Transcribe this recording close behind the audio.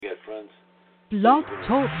Blog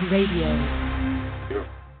Talk Radio.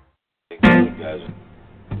 Guys,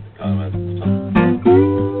 comments.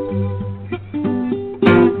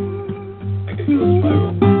 I could go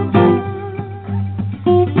spiral.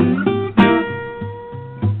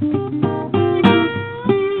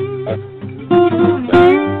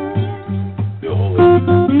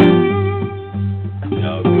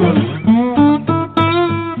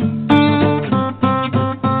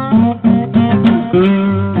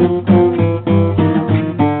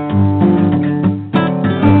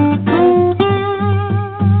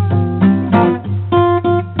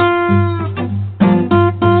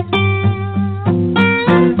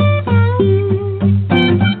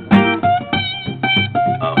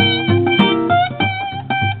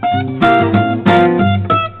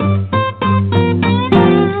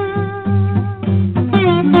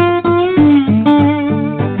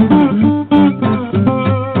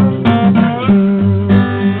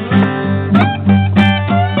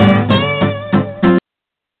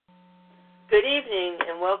 Good evening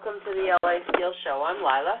and welcome to the L.A.Steel Show. I'm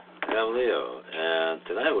Lila. And I'm Leo, and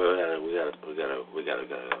tonight we got a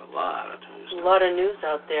lot of news. A lot of news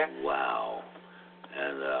out there. Wow,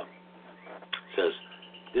 and says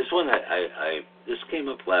this one this came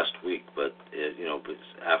up last week, but it's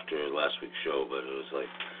after last week's show, but it was like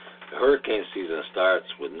the hurricane season starts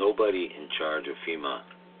with nobody in charge of FEMA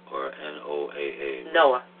or NOAA,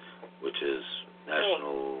 NOAA, which is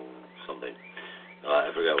National something.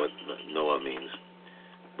 I forgot what NOAA means,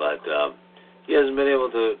 but he hasn't been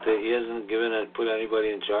able to. He hasn't put anybody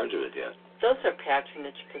in charge of it yet. Those are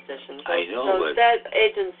patronage positions. I know, but that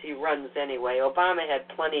agency runs anyway. Obama had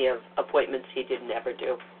plenty of appointments he didn't ever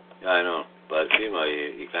do. I know, but FEMA,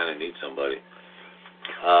 you kind of need somebody.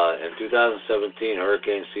 In 2017,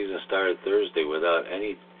 hurricane season started Thursday without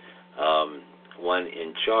any one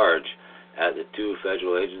in charge at the two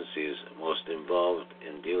federal agencies most involved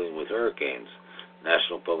in dealing with hurricanes.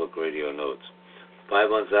 National Public Radio notes.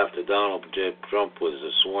 5 months after Donald J. Trump was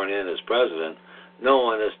sworn in as president, no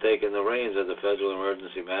one has taken the reins of the Federal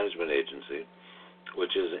Emergency Management Agency,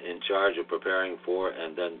 which is in charge of preparing for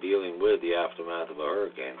and then dealing with the aftermath of a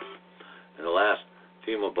hurricane. And the last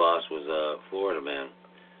FEMA boss was a Florida man,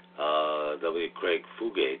 W. Craig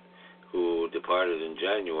Fugate, who departed in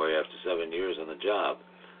January after 7 years on the job.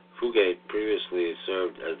 Fugate previously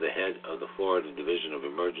served as the head of the Florida Division of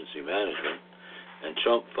Emergency Management, and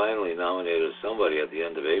Trump finally nominated somebody at the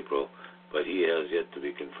end of April, but he has yet to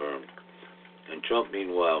be confirmed. And Trump,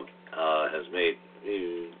 meanwhile, has made...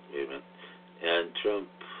 Trump,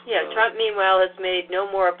 meanwhile, has made no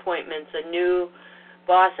more appointments. A new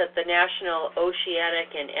boss at the National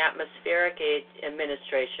Oceanic and Atmospheric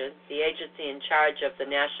Administration, the agency in charge of the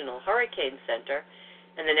National Hurricane Center,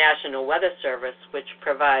 and the National Weather Service, which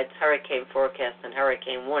provides hurricane forecasts and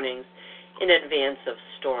hurricane warnings in advance of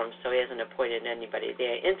storms, so he hasn't appointed anybody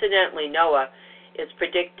there. Incidentally, NOAA is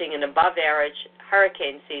predicting an above-average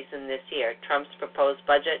hurricane season this year. Trump's proposed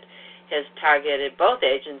budget has targeted both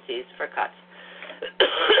agencies for cuts.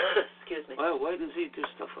 Excuse me. Why does he do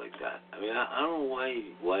stuff like that? I mean, I don't know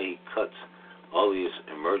why he cuts all these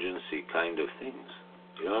emergency kind of things.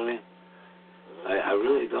 You know what I mean? I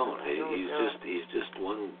really don't. He's just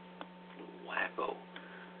one wacko.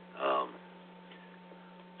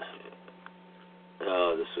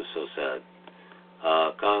 This is so sad.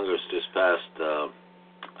 Congress just passed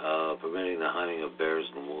permitting the hunting of bears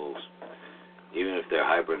and wolves, even if they're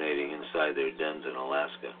hibernating inside their dens in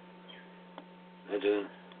Alaska. Imagine.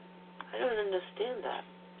 I don't understand that.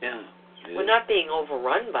 Yeah. We're not being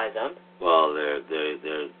overrun by them. Well, they're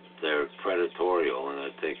predatorial, and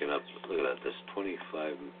they're taking up. Look at that. There's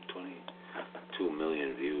 22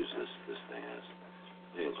 million views this thing has.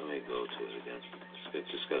 Let me go to it again. It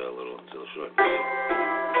just got a little short. I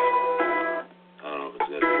don't know if it's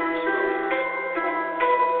got that.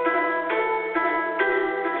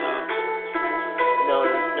 No,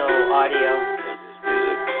 there's no audio. It's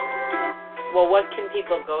music. Well, what can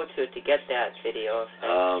people go to get that video?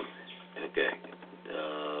 Okay.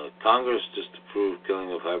 Congress just approved killing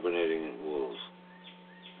of hibernating wolves.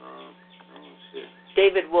 Let's see.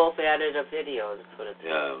 David Wolf added a video. That's what it says.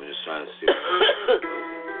 Yeah, I'm just trying to see.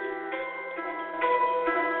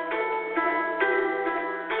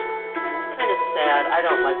 Sad. I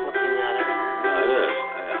don't like looking at it. No, it is.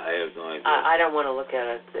 I have no idea. I don't want to look at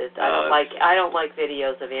it. I don't like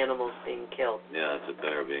videos of animals being killed. Yeah, it's a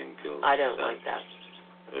bear being killed. I don't like that.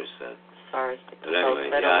 Very sad. Sorry. But anyway,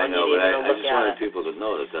 I know, but I just wanted people to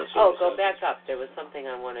know that that's what go back up. There was something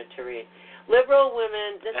I wanted to read. Liberal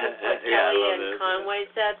women, this is what Kelly and Conway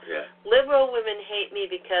said. Yeah. Liberal women hate me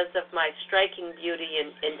because of my striking beauty and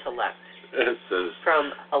intellect. It says,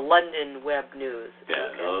 from a London Web News.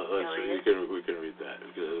 yeah, Okay. we can read that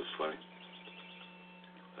because it was funny.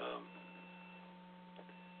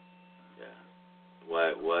 Yeah.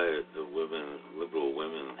 Why the liberal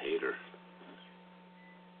women hate her?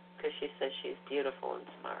 Because she says she's beautiful and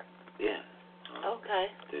smart. Yeah. Okay.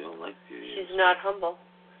 They don't like beauty. She's not humble.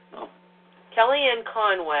 No. Kellyanne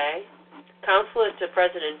Conway, counselor to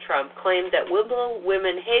President Trump, claimed that liberal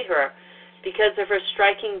women hate her because of her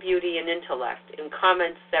striking beauty and intellect in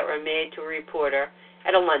comments that were made to a reporter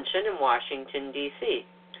at a luncheon in Washington, D.C.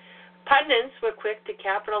 Pundits were quick to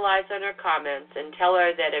capitalize on her comments and tell her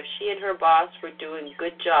that if she and her boss were doing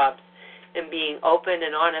good jobs and being open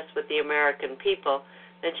and honest with the American people,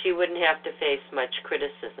 then she wouldn't have to face much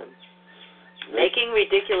criticism. Making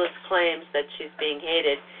ridiculous claims that she's being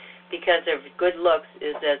hated because of good looks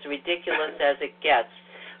is as ridiculous as it gets.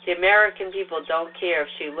 The American people don't care if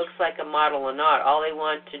she looks like a model or not. All they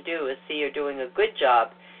want to do is see her doing a good job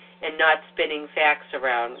and not spinning facts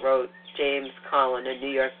around, wrote James Collin, a New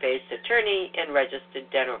York-based attorney and registered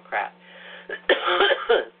Democrat.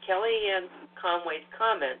 Kellyanne Conway's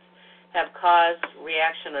comments have caused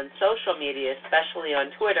reaction on social media, especially on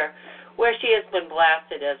Twitter, where she has been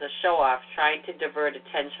blasted as a show-off trying to divert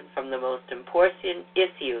attention from the most important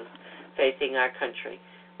issues facing our country.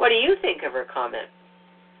 What do you think of her comment?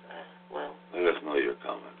 Well, let us know your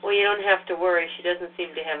comments. Well, you don't have to worry. She doesn't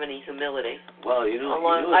seem to have any humility. Well,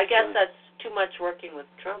 I guess that's too much working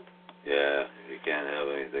with Trump. Yeah, you can't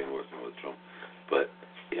have anything working with Trump. But,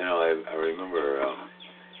 I remember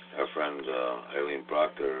our friend Eileen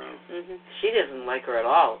Proctor. Mm-hmm. She doesn't like her at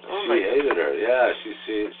all. Oh, she hated her. Yeah, she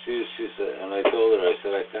said, and I told her, I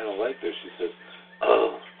said I kind of liked her. She says,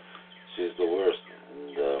 oh, she's the worst.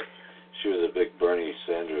 And she was a big Bernie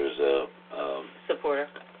Sanders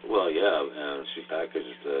supporter. Well, yeah, and she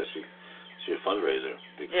packaged. She's a fundraiser.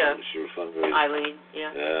 She was fundraising. Eileen, yeah.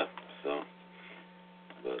 Yeah. So,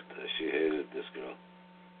 but she hated this girl.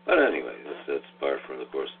 But anyway, that's par for the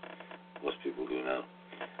course. Most people do now.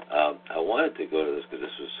 I wanted to go to this because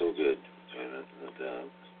this was so good.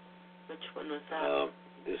 Which one was that?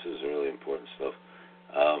 This is really important stuff.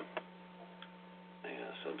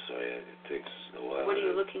 Yes, I'm sorry, it takes a while. What are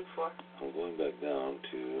you looking for? I'm going back down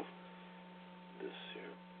to this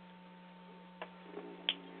here.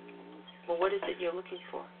 Well, what is it you're looking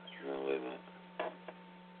for? No, wait a minute.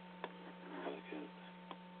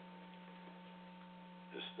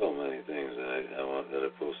 There's so many things that I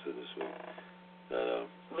posted this week.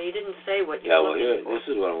 Well, you didn't say what you're looking for. This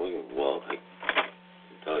is what I'm looking for. Well, I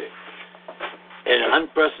can tell you. In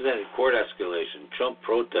unprecedented court escalation, Trump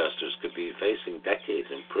protesters could be facing decades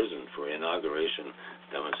in prison for inauguration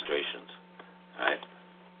demonstrations. All right?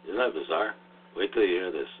 Isn't that bizarre? Wait till you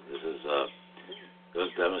hear this. This is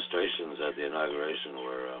those demonstrations at the inauguration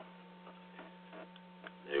were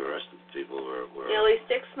they arrested people were nearly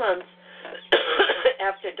 6 months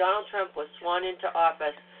after Donald Trump was sworn into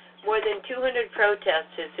office. More than 200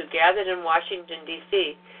 protesters who gathered in Washington,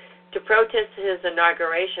 D.C. to protest his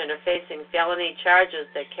inauguration are facing felony charges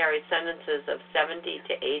that carry sentences of 70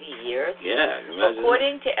 to 80 years. Yeah,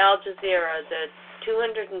 according to Al Jazeera, the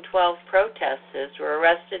 212 protesters were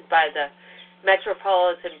arrested by the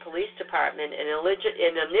Metropolitan Police Department and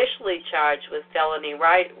initially charged with felony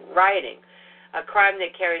rioting, a crime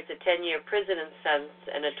that carries a 10-year prison sentence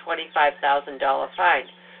and a $25,000 fine.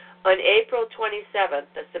 On April 27th,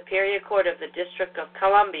 the Superior Court of the District of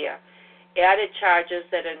Columbia added charges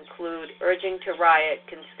that include urging to riot,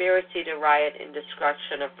 conspiracy to riot, and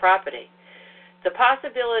destruction of property. The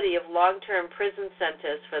possibility of long-term prison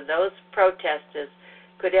sentences for those protesters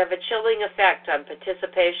could have a chilling effect on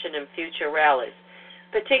participation in future rallies,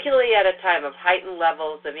 particularly at a time of heightened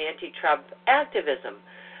levels of anti-Trump activism.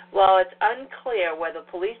 While it's unclear whether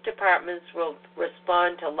police departments will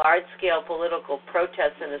respond to large-scale political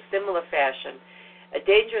protests in a similar fashion, a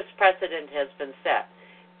dangerous precedent has been set.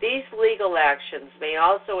 These legal actions may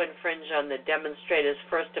also infringe on the demonstrators'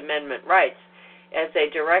 First Amendment rights, as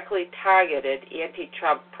they directly targeted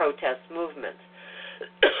anti-Trump protest movements.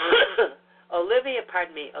 Olivia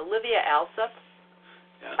Alsop,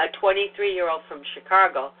 a 23-year-old from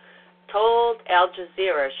Chicago, told Al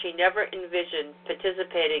Jazeera she never envisioned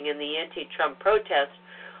participating in the anti-Trump protest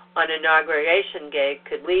on Inauguration Day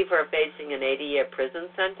could leave her facing an 80-year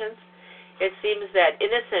prison sentence. It seems that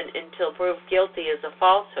innocent until proved guilty is a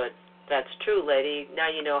falsehood. That's true, lady.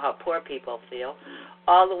 Now you know how poor people feel.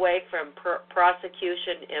 All the way from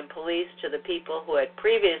prosecution and police to the people who had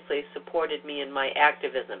previously supported me in my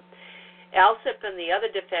activism. Alsop and the other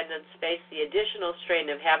defendants face the additional strain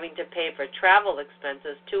of having to pay for travel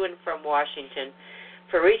expenses to and from Washington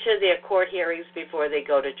for each of their court hearings before they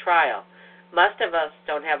go to trial. Most of us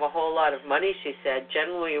don't have a whole lot of money, she said.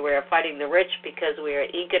 Generally, we are fighting the rich because we are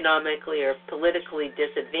economically or politically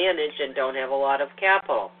disadvantaged and don't have a lot of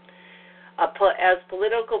capital. As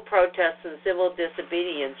political protests and civil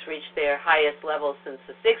disobedience reached their highest levels since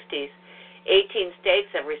the 60s, 18 states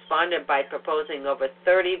have responded by proposing over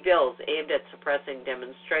 30 bills aimed at suppressing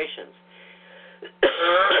demonstrations.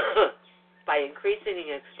 By increasing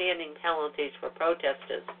and extending penalties for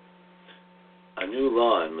protesters. A new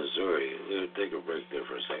law in Missouri, we'll take a break there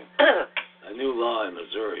for a second. A new law in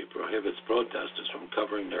Missouri prohibits protesters from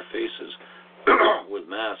covering their faces with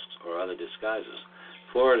masks or other disguises.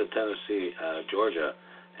 Florida, Tennessee, Georgia,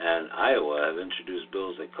 and Iowa have introduced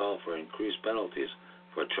bills that call for increased penalties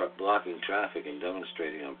for blocking traffic and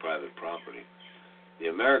demonstrating on private property. The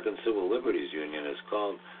American Civil Liberties Union has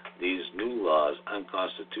called these new laws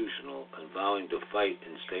unconstitutional and vowing to fight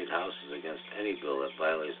in state houses against any bill that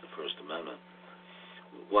violates the First Amendment.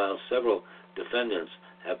 While several defendants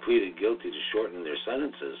have pleaded guilty to shorten their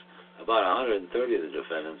sentences, about 130 of the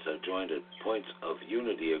defendants have joined a Points of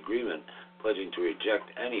Unity agreement pledging to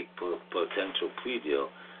reject any potential plea deal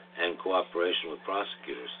and cooperation with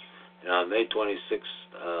prosecutors. And on May 26,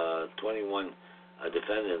 21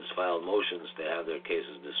 defendants filed motions to have their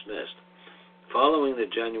cases dismissed. Following the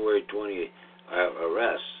January 20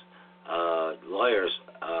 arrests, lawyers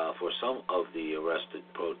for some of the arrested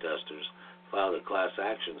protesters filed a class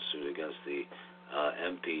action suit against the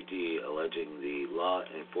MPD, alleging the law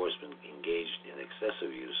enforcement engaged in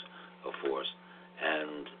excessive use of force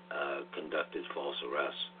and conducted false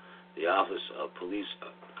arrests. The Office of Police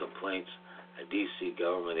Complaints, a D.C.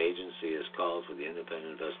 government agency, has called for the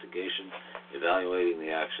independent investigation evaluating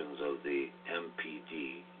the actions of the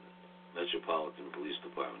MPD, Metropolitan Police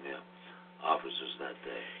Department, officers that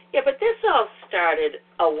day. Yeah, but this all started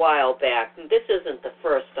a while back. This isn't the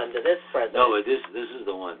first under this president. No, but this is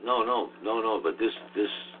the one. No. But this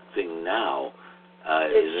thing now.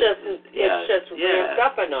 It's just ramped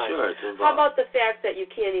up a notch. Sure, how about the fact that you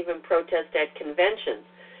can't even protest at conventions?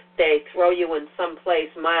 They throw you in some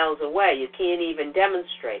place miles away. You can't even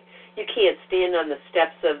demonstrate. You can't stand on the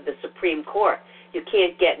steps of the Supreme Court. You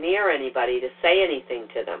can't get near anybody to say anything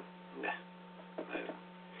to them.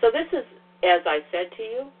 So this is, as I said to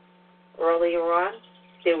you earlier on,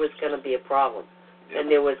 there was going to be a problem. Yep.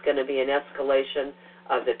 And there was going to be an escalation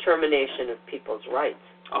of the termination of people's rights.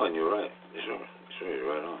 Oh, and you're right. Sure, you're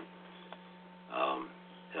right on.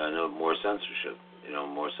 I know more censorship.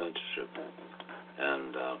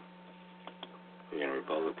 And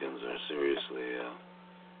Republicans are seriously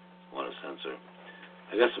want to censor.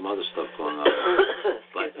 I got some other stuff going on.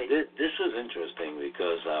 But this was interesting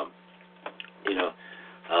because,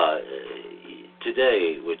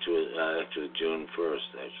 today, which was actually June 1st,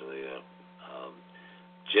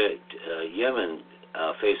 Yemen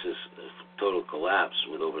faces total collapse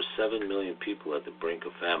with over 7 million people at the brink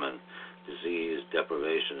of famine, disease,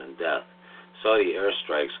 deprivation, and death. Saudi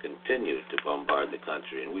airstrikes continue to bombard the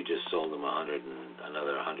country, and we just sold them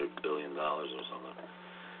another $100 billion or something.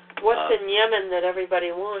 What's in Yemen that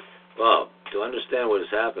everybody wants? Well, to understand what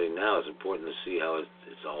is happening now, it's important to see how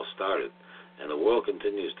it's all started. And the world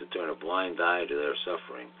continues to turn a blind eye to their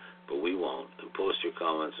suffering, but we won't. And post your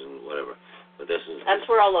comments and whatever. But that's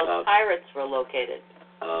where all those pirates were located.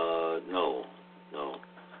 No.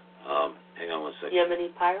 Hang on one second.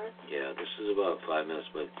 Yemeni pirates? Yeah, this is about 5 minutes,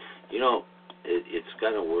 but it's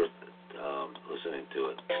kind of worth listening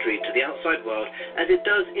to it. Street to the outside world as it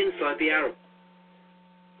does inside the Arab.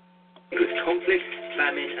 With conflict,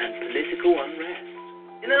 famine, and political unrest.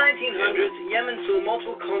 In the 1900s, Yemen saw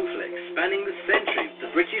multiple conflicts spanning the centuries,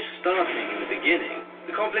 the British starting in the beginning.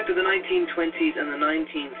 The conflict of the 1920s and the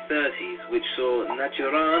 1930s, which saw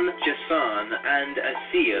Najran, Jassan, and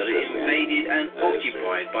Asir invaded and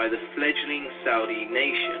occupied by the fledgling Saudi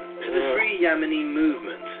nation, to the Free Yemeni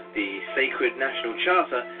movement, the Sacred National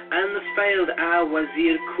Charter, and the failed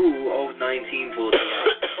Al-Wazir coup of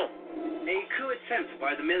 1948. A coup attempt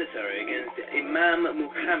by the military against Imam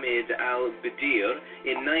Muhammad al-Badir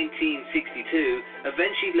in 1962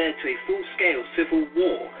 eventually led to a full-scale civil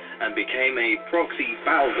war and became a proxy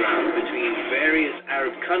battleground between various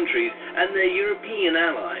Arab countries and their European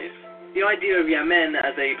allies. The idea of Yemen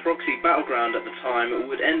as a proxy battleground at the time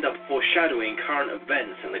would end up foreshadowing current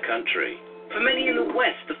events in the country. For many in the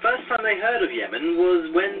West, the first time they heard of Yemen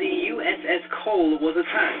was when the USS Cole was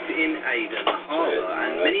attacked in Aden Harbor,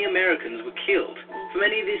 and many Americans were killed. For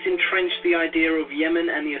many, this entrenched the idea of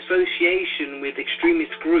Yemen and the association with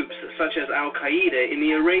extremist groups such as Al-Qaeda in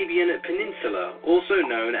the Arabian Peninsula, also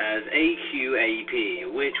known as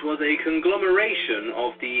AQAP, which was a conglomeration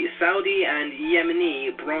of the Saudi and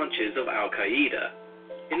Yemeni branches of Al-Qaeda.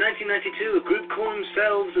 In 1992, a group calling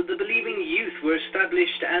themselves the Believing Youth were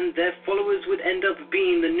established, and their followers would end up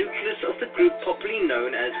being the nucleus of the group popularly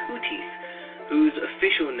known as Houthis, whose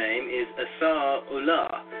official name is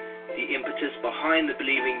Ansar-Ullah. The impetus behind the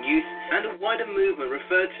Believing Youth and a wider movement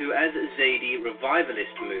referred to as Zaidi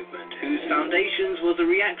revivalist movement, whose foundations was a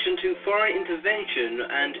reaction to foreign intervention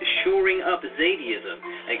and shoring up Zaidism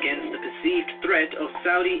against the perceived threat of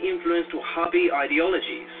Saudi-influenced Wahhabi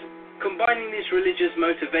ideologies. Combining this religious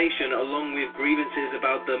motivation along with grievances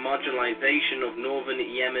about the marginalization of northern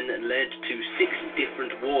Yemen led to 6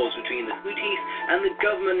 different wars between the Houthis and the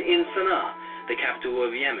government in Sana'a, the capital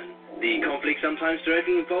of Yemen. The conflict sometimes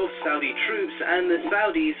directly involved Saudi troops, and the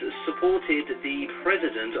Saudis supported the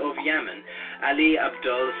president of Yemen, Ali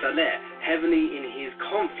Abdul Saleh, heavily in his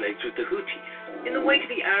conflict with the Houthis. In the wake of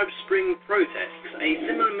the Arab Spring protests, a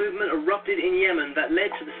similar movement erupted in Yemen that led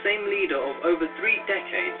to the same leader of over 3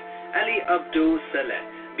 decades, Ali Abdul Saleh,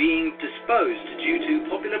 being disposed due to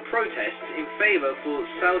popular protests in favor for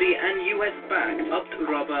Saudi and US-backed Abd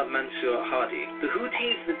Rabba Mansur Hadi. The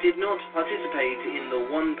Houthis did not participate in the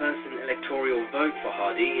one-person electoral vote for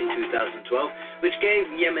Hadi in 2012, which gave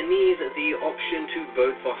Yemenis the option to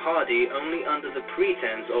vote for Hadi only under the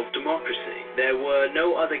pretense of democracy. There were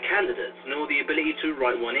no other candidates, nor the ability to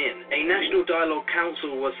write one in. A National Dialogue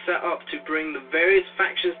Council was set up to bring the various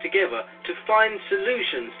factions together to find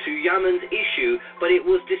solutions to Yemen's issue, but it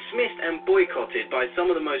was dismissed and boycotted by some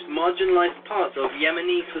of the most marginalized parts of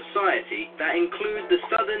Yemeni society that include the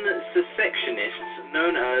southern secessionists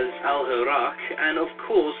known as Al-Iraq and, of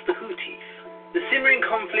course, the Houthis. The simmering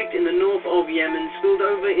conflict in the north of Yemen spilled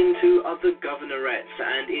over into other governorates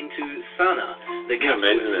and into Sana'a, the capital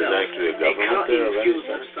itself. A cut in fuel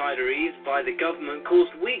subsidies by the government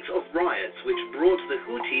caused weeks of riots, which brought the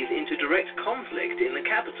Houthis into direct conflict in the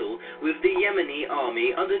capital with the Yemeni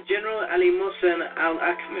army under General Ali Mohsen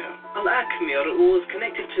al-Akmir. Al-Akmir was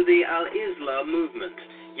connected to the Al-Islah movement,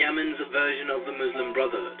 Yemen's version of the Muslim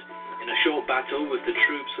Brotherhood. In a short battle with the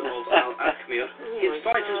troops of Al-Akmir, his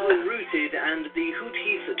fighters were routed and the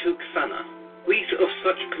Houthis took Sana'a. Weeks of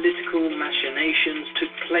such political machinations took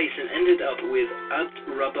place and ended up with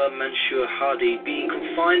Abd Rabba Mansur Hadi being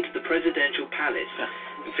confined to the presidential palace.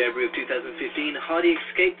 In February of 2015, Hadi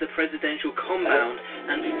escaped the presidential compound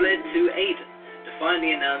and fled to Aden,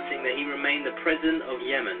 finally announcing that he remained the president of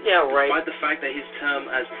Yemen, despite the fact that his term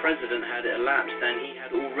as president had elapsed and he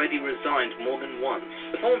had already resigned more than once.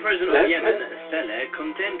 The former president of Yemen, Saleh,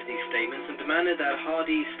 condemned these statements and demanded that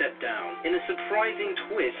Hadi step down. In a surprising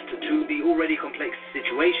twist to the already complex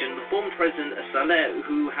situation, the former president Saleh,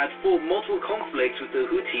 who had fought multiple conflicts with the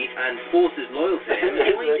Houthis and forces loyal to him,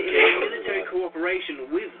 joined in a military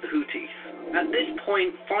cooperation with the Houthis. At this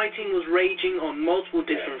point, fighting was raging on multiple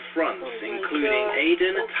different fronts, including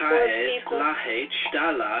Aden, Taiz, Lahej,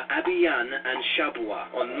 Dala, Abyan, and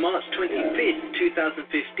Shabwa. On March 25,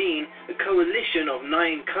 2015, a coalition of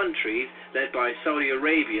 9 countries, led by Saudi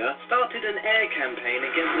Arabia, started an air campaign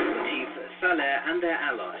against the Houthis, Saleh, and their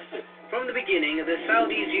allies. From the beginning, the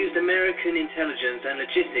Saudis used American intelligence and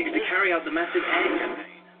logistics to carry out the massive air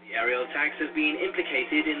campaign. The aerial attacks have been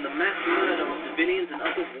implicated in the mass murder of civilians and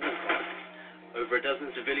other war crimes. Over a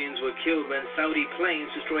dozen civilians were killed when Saudi planes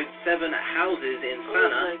destroyed 7 houses in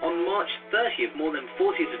Sana'a. On March 30th, more than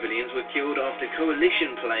 40 civilians were killed after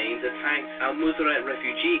coalition planes attacked Al-Muzrat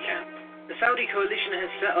refugee camp. The Saudi coalition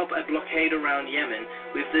has set up a blockade around Yemen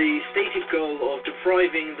with the stated goal of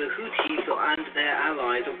depriving the Houthis and their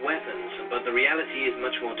allies of weapons, but the reality is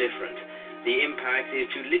much more different. The impact is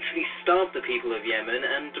to literally starve the people of Yemen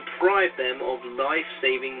and deprive them of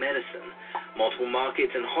life-saving medicine. Multiple markets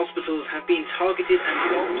and hospitals have been targeted and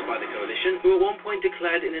bombed by the coalition, who at one point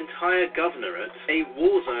declared an entire governorate a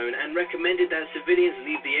war zone and recommended that civilians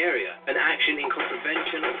leave the area, an action in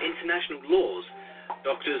contravention of international laws.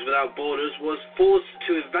 Doctors Without Borders was forced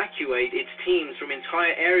to evacuate its teams from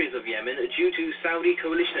entire areas of Yemen due to Saudi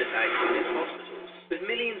coalition attacks on its hospitals. With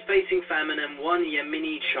millions facing famine and 1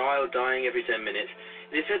 Yemeni child dying every 10 minutes,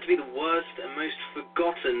 it is said to be the worst and most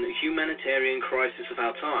forgotten humanitarian crisis of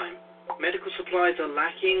our time. Medical supplies are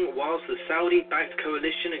lacking, whilst the Saudi-backed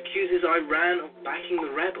coalition accuses Iran of backing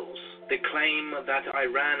the rebels. The claim that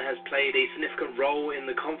Iran has played a significant role in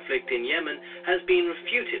the conflict in Yemen has been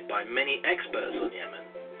refuted by many experts on Yemen.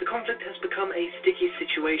 The conflict has become a sticky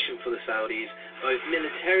situation for the Saudis, both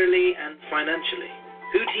militarily and financially.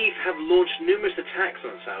 Houthis have launched numerous attacks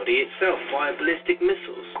on Saudi itself via ballistic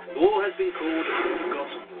missiles. The war has been called the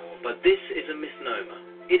Forgotten War, but this is a misnomer.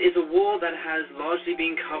 It is a war that has largely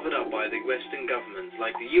been covered up by the Western governments,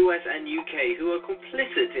 like the US and UK, who are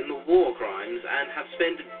complicit in the war crimes and have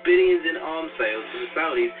spent billions in arms sales to the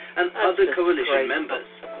Saudis and other coalition members.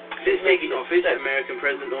 Since taking office, American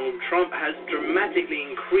President Donald Trump has dramatically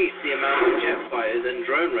increased the amount of jet fighters and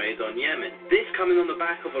drone raids on Yemen. This coming on the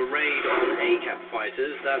back of a raid on ACAP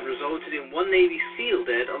fighters that resulted in one Navy SEAL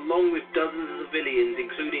dead, along with dozens of civilians,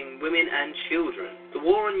 including women and children. The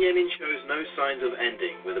war on Yemen shows no signs of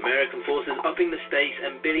ending, with American forces upping the stakes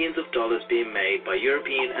and billions of dollars being made by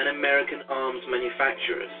European and American arms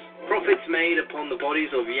manufacturers. Profits made upon the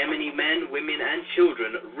bodies of Yemeni men, women, and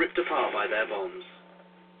children ripped apart by their bombs.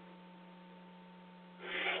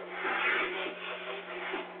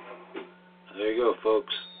 There you go,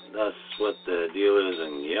 folks. That's what the deal is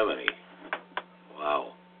in Yemen.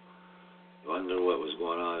 Wow. You wonder what was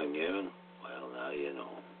going on in Yemen? Well, now you know.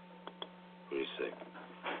 Pretty sick.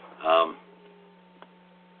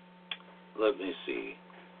 Let me see.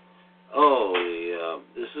 Oh,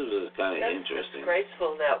 this is kind of interesting. That's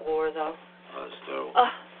disgraceful, that war, though. Oh, it's terrible.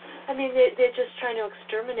 I mean, they're just trying to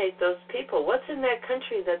exterminate those people. What's in that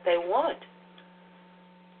country that they want?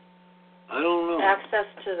 I don't know. Access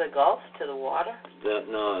to the Gulf, to the water?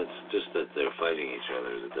 No, it's just that they're fighting each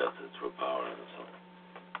other to death. It's for power and something.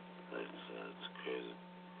 It's crazy.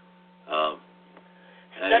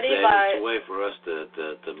 And it's a way for us to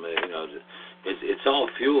it's all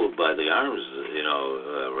fueled by the arms,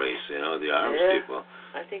 race, the arms people.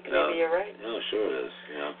 I think maybe you're right. No, sure it is.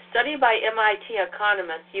 Study by MIT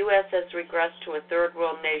economists, U.S. has regressed to a third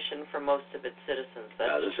world nation for most of its citizens.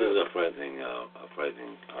 This is a frightening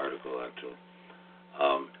article, actually.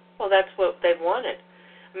 Well, that's what they've wanted.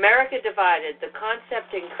 America divided. The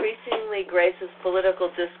concept increasingly graces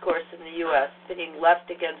political discourse in the U.S., pitting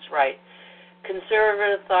left against right,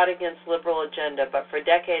 conservative thought against liberal agenda. But for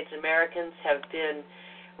decades, Americans have been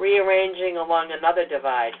rearranging along another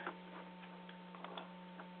divide.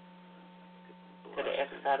 Got to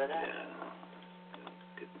X out of that. Yeah.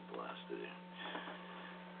 Getting blasted here.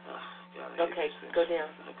 Okay, go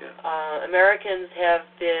down. Okay. Americans have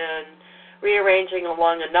been rearranging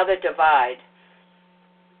along another divide.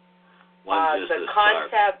 The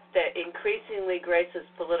concept that increasingly graces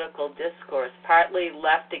political discourse, partly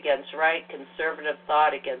left against right, conservative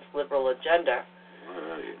thought against liberal agenda.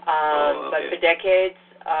 But for decades,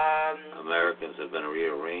 Americans have been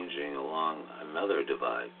rearranging along another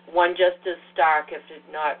divide. One just as stark, if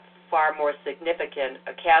not far more significant,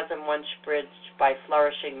 a chasm once bridged by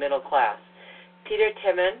flourishing middle class. Peter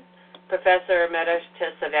Timmon, Professor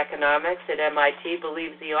Emeritus of Economics at MIT,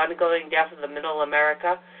 believes the ongoing death of the middle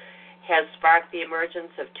America has sparked the emergence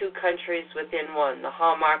of two countries within one, the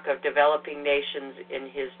hallmark of developing nations in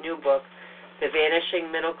his new book, The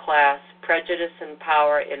Vanishing Middle Class, Prejudice and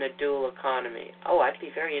Power in a Dual Economy. Oh, I'd be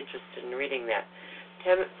very interested in reading that.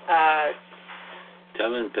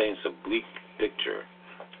 Timmon paints a bleak picture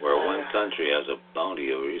where one country has a bounty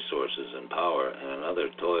of resources and power and another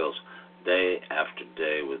toils day after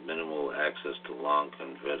day with minimal access to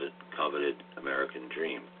long-coveted American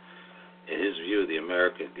dream. In his view, the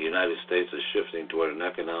United States is shifting toward an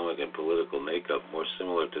economic and political makeup more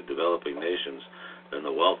similar to developing nations than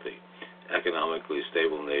the wealthy, economically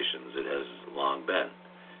stable nations it has long been.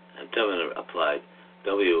 And Timmon applied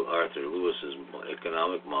W. Arthur Lewis's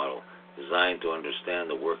economic model, designed to understand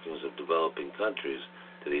the workings of developing countries,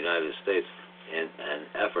 to the United States in an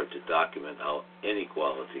effort to document how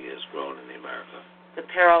inequality has grown in America. The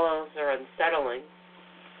parallels are unsettling,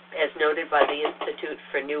 as noted by the Institute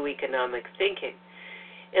for New Economic Thinking.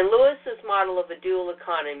 In Lewis's model of a dual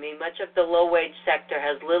economy, much of the low-wage sector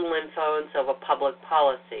has little influence over public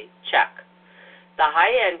policy. Check. The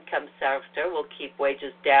high-income sector will keep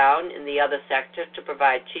wages down in the other sector to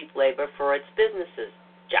provide cheap labor for its businesses.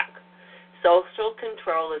 Check. Social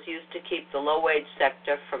control is used to keep the low-wage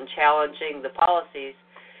sector from challenging the policies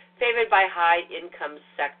favored by high-income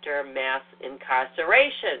sector mass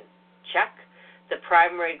incarceration. Check. The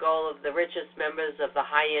primary goal of the richest members of the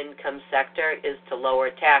high-income sector is to lower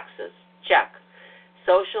taxes. Check.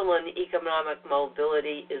 Social and economic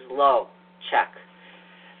mobility is low. Check.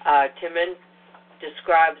 Timmon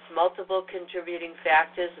describes multiple contributing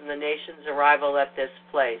factors in the nation's arrival at this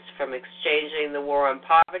place, from exchanging the war on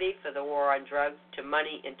poverty for the war on drugs to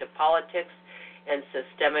money into politics and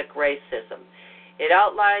systemic racism. It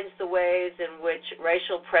outlines the ways in which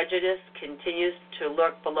racial prejudice continues to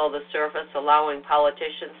lurk below the surface, allowing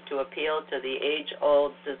politicians to appeal to the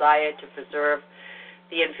age-old desire to preserve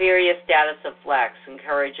the inferior status of blacks,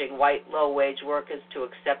 encouraging white low-wage workers to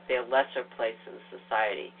accept their lesser place in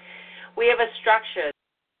society. We have a structure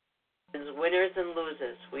that is winners and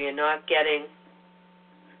losers. We are not getting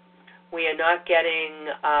We are not getting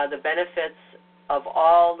the benefits of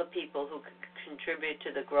all the people who contribute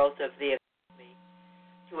to the growth of the economy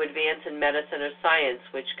to advance in medicine or science,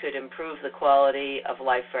 which could improve the quality of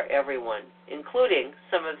life for everyone, including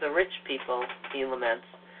some of the rich people, he laments.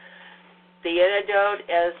 The antidote,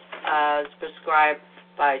 as prescribed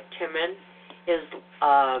by Timon, is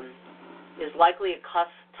likely a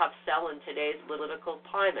tough sell in today's political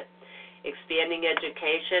climate. Expanding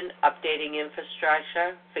education, updating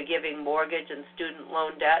infrastructure, forgiving mortgage and student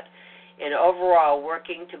loan debt, and overall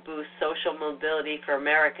working to boost social mobility for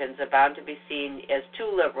Americans are bound to be seen as too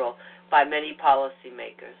liberal by many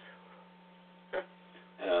policymakers.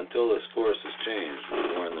 Until this course is changed,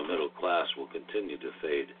 the war in the middle class will continue to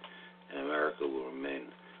fade, and America will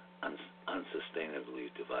remain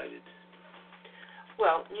unsustainably divided.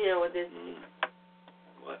 Well,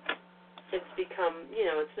 What? It's become,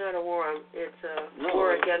 it's not a war. It's a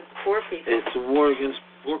war against poor people. It's a war against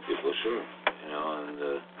poor people, sure.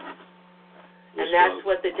 And that's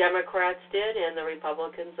what the Democrats did, and the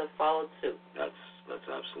Republicans have followed suit. That's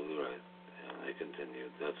absolutely right. And they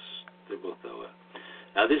continued. They're both that way.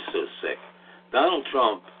 Now, this is so sick. Donald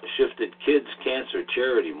Trump shifted kids' cancer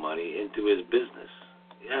charity money into his business.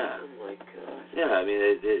 Yeah. Oh, my God. Yeah, I mean,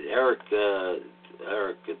 Eric the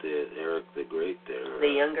Great there. The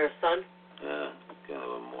younger son? Yeah, kind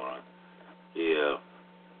of a moron. He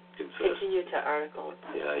confessed. Continue to article.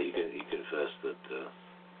 Yeah, he confessed that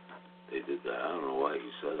they did that. I don't know why he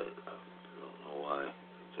said it. I don't know why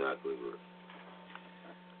exactly. But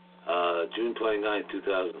June 29,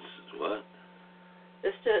 2000. What?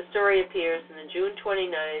 This story appears in the June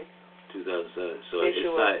 29th 2007. So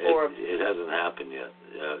issue of Forbes. It hasn't happened yet.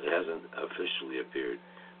 It hasn't officially appeared.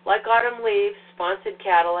 Like autumn leaves, sponsored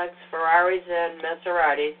Cadillacs, Ferraris, and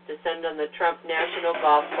Maseratis descend on the Trump National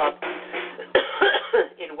Golf Club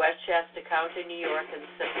in Westchester County, New York in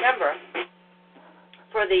September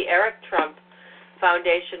for the Eric Trump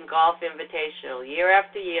Foundation Golf Invitational. Year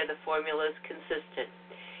after year, the formula is consistent.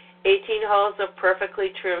 18 holes of perfectly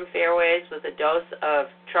trimmed fairways with a dose of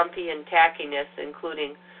Trumpian tackiness,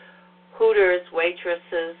 including Hooters,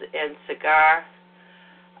 waitresses, and cigar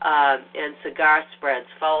spreads,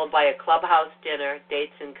 followed by a clubhouse dinner,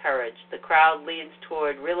 dates encouraged. The crowd leans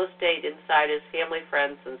toward real estate insiders, family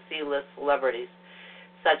friends, and C-list celebrities,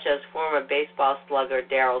 such as former baseball slugger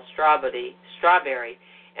Darryl Strawberry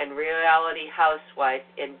and reality housewife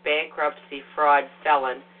and bankruptcy fraud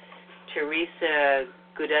felon Teresa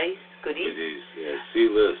Goodies. Yeah,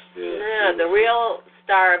 C-list. Yeah, the real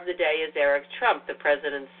star of the day is Eric Trump, the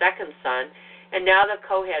president's second son, and now the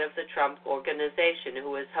co-head of the Trump Organization,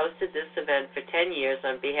 who has hosted this event for 10 years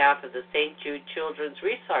on behalf of the St. Jude Children's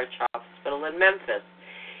Research Hospital in Memphis.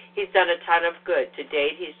 He's done a ton of good. To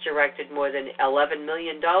date, he's directed more than $11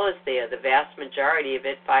 million there, the vast majority of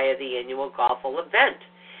it via the annual golfball event.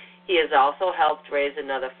 He has also helped raise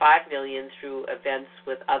another $5 million through events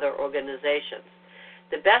with other organizations.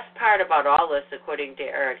 The best part about all this, according to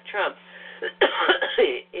Eric Trump,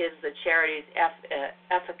 is the charity's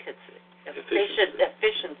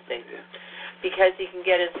efficiency, because he can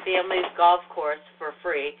get his family's golf course for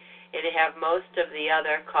free and have most of the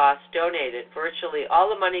other costs donated. Virtually all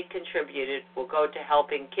the money contributed will go to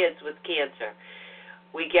helping kids with cancer.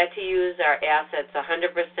 We get to use our assets 100%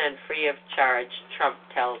 free of charge, Trump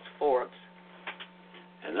tells Forbes.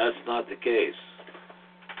 And that's not the case.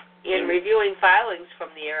 In reviewing filings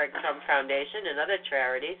from the Eric Trump Foundation and other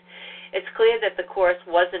charities, it's clear that the course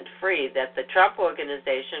wasn't free, that the Trump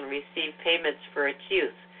Organization received payments for its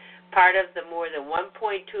use. Part of the more than $1.2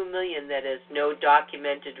 million that is no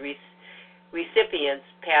documented recipients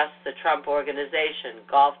past the Trump Organization.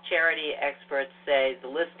 Golf charity experts say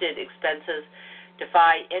the listed expenses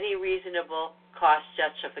defy any reasonable cost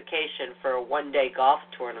justification for a one-day golf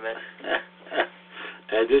tournament.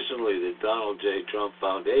 Additionally, the Donald J. Trump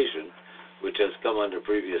Foundation, which has come under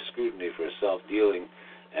previous scrutiny for self-dealing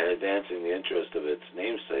and advancing the interest of its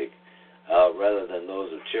namesake rather than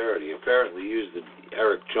those of charity, apparently used the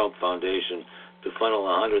Eric Trump Foundation to funnel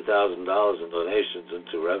 $100,000 in donations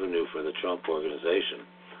into revenue for the Trump Organization.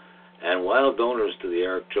 And while donors to the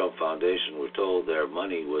Eric Trump Foundation were told their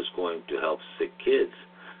money was going to help sick kids,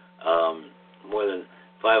 more than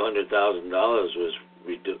 $500,000 was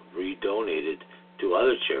redonated to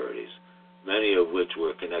other charities, many of which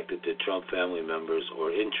were connected to Trump family members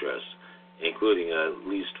or interests, including at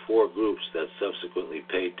least 4 groups that subsequently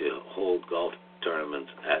paid to hold golf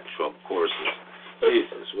tournaments at Trump courses.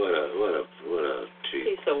 Jesus, what a cheat.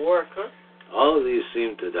 Piece of work, huh? All of these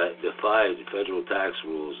seem to defy federal tax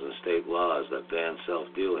rules and state laws that ban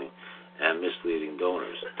self-dealing and misleading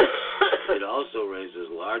donors. It also raises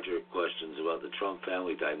larger questions about the Trump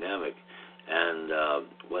family dynamic and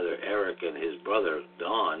whether Eric and his brother,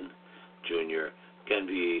 Don Jr., can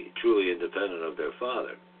be truly independent of their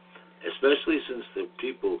father, especially since the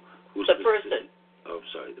people who the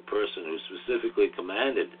person who specifically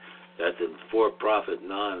commanded that the for-profit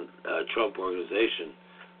non-Trump organization,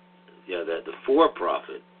 that the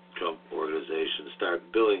for-profit Trump organization start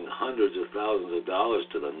billing hundreds of thousands of dollars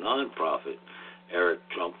to the non-profit Eric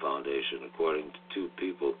Trump Foundation, according to two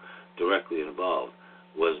people directly involved,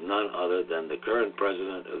 was none other than the current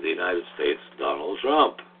president of the United States, Donald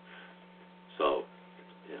Trump.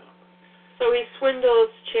 So he swindles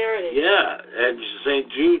charities. Yeah, and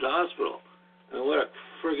St. Jude Hospital. I mean, what a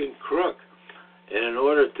friggin' crook. And in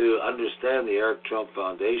order to understand the Eric Trump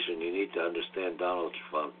Foundation, you need to understand Donald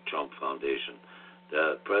Trump Foundation.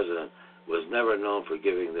 The president was never known for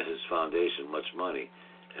giving his foundation much money.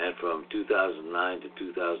 And from 2009 to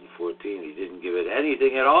 2014, he didn't give it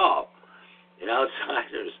anything at all. And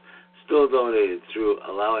outsiders still donated through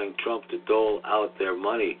allowing Trump to dole out their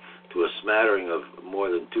money to a smattering of more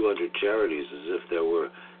than 200 charities as if they were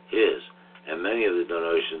his, and many of the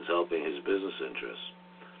donations helping his business interests.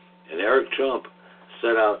 And Eric Trump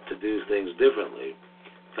set out to do things differently.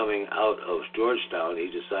 Coming out of Georgetown, he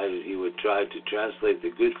decided he would try to translate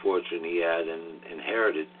the good fortune he had and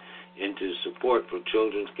inherited into support for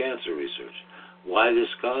children's cancer research. Why this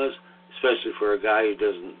cause, especially for a guy who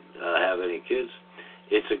doesn't have any kids?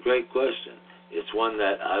 It's a great question. It's one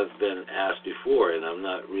that I've been asked before, and I'm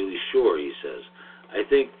not really sure, he says. I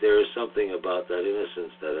think there is something about that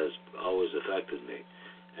innocence that has always affected me.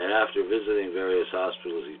 And after visiting various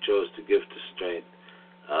hospitals, he chose to give to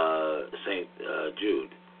St.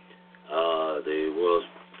 Jude, the world's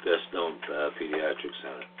best-known pediatric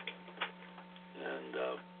center.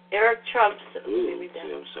 And Eric Trump.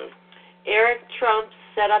 Eric Trump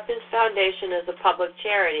set up his foundation as a public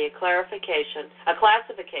charity, a classification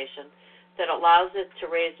that allows it to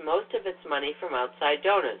raise most of its money from outside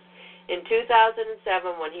donors. In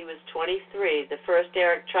 2007, when he was 23, the first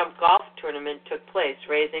Eric Trump golf tournament took place,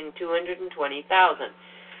 raising $220,000.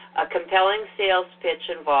 A compelling sales pitch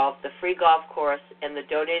involved the free golf course and the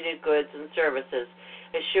donated goods and services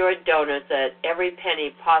assured donors that every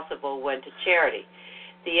penny possible went to charity.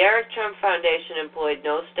 The Eric Trump Foundation employed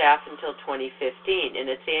no staff until 2015, and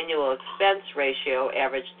its annual expense ratio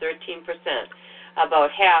averaged 13%,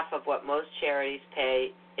 about half of what most charities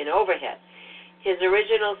pay in overhead. His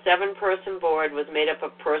original 7-person board was made up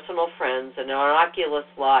of personal friends and an Oculus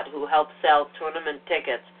lot who helped sell tournament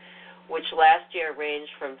tickets, which last year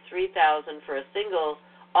ranged from $3,000 for a single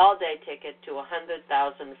all-day ticket to $100,000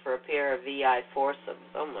 for a pair of VI foursomes.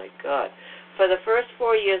 Oh, my God. For the first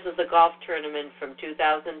 4 years of the golf tournament from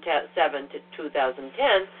 2007 to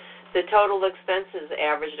 2010, the total expenses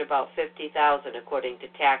averaged about $50,000, according to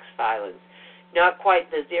tax filings. Not quite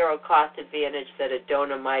the zero-cost advantage that a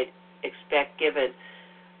donor might expect given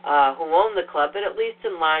who own the club, but at least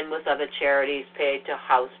in line with other charities paid to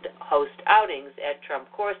host outings at Trump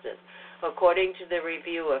courses, according to the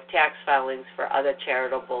review of tax filings for other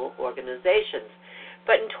charitable organizations.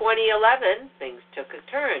 But in 2011, things took a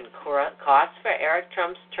turn. Costs for Eric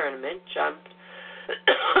Trump's tournament jumped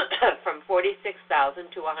from $46,000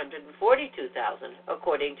 to $142,000,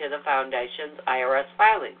 according to the foundation's IRS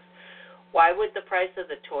filings. Why would the price of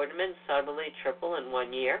the tournament suddenly triple in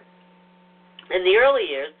 1 year? In the early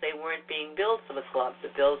years, they weren't being billed for the club. The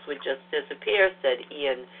bills would just disappear, said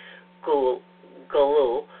Ian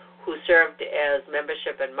Galul, who served as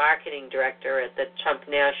membership and marketing director at the Trump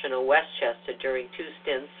National Westchester during 2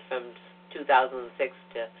 stints from 2006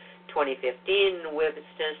 to 2015, and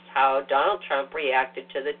witnessed how Donald Trump reacted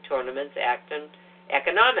to the tournament's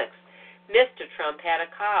economics. Mr. Trump had a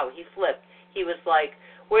cow. He flipped. He was like,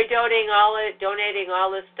 we're donating all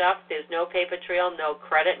this stuff. There's no paper trail, no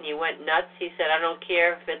credit, and he went nuts. He said, I don't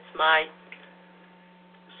care if it's my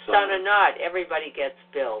son or not. Everybody gets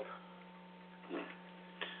billed.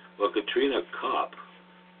 Well, Katrina Kopp,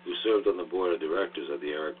 who served on the board of directors of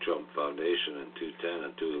the Eric Trump Foundation in 2010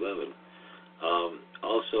 and 2011,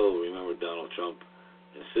 also remembered Donald Trump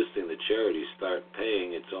insisting the charity start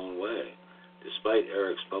paying its own way, despite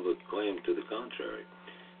Eric's public claim to the contrary.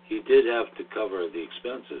 He did have to cover the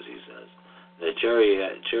expenses, he says. The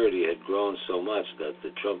charity had grown so much that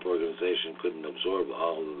the Trump organization couldn't absorb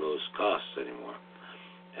all of those costs anymore.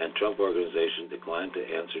 And Trump organization declined to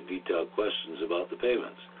answer detailed questions about the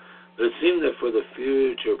payments. But it seemed that for the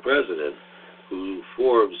future president, who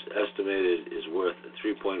Forbes estimated is worth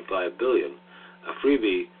 $3.5 billion, a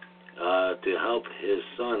freebie to help his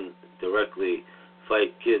son directly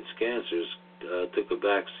fight kids' cancers took a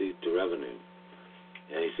back seat to revenue.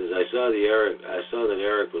 And he says, I saw that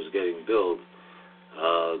Eric was getting billed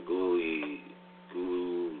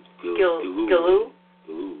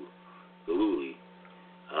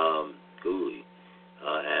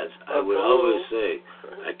ads. I would always say,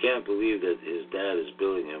 I can't believe that his dad is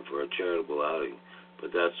billing him for a charitable outing,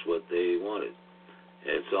 but that's what they wanted.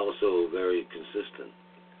 It's also very consistent.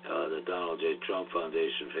 The Donald J. Trump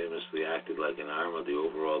Foundation famously acted like an arm of the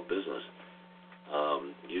overall business,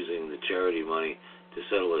 using the charity money to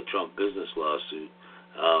settle a Trump business lawsuit,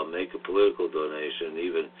 make a political donation,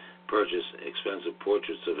 even purchase expensive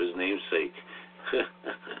portraits of his namesake.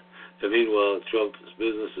 And meanwhile, Trump's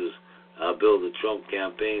businesses build the Trump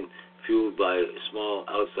campaign fueled by small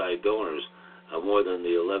outside donors, more than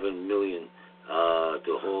the $11 million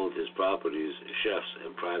to hold his properties, chefs,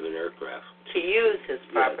 and private aircraft. To use his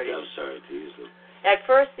properties. Yeah, I'm sorry, to use them. At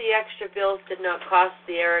first, the extra bills did not cost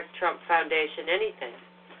the Eric Trump Foundation anything.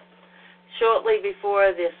 Shortly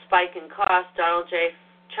before the spike in cost, Donald J.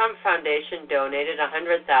 Trump Foundation donated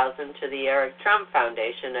 $100,000 to the Eric Trump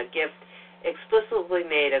Foundation, a gift explicitly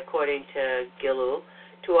made, according to Gillou,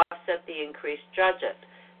 to offset the increased budget.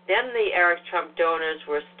 Then the Eric Trump donors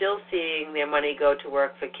were still seeing their money go to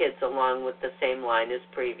work for kids along with the same line as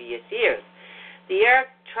previous years. The Eric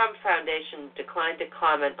Trump Foundation declined to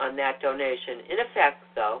comment on that donation. In effect,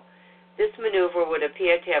 though, this maneuver would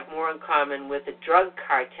appear to have more in common with the drug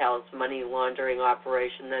cartel's money laundering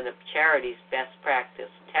operation than a charity's best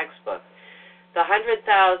practice textbook. The $100,000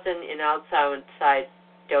 in outside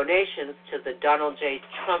donations to the Donald J.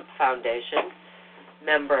 Trump Foundation,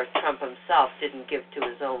 member Trump himself didn't give to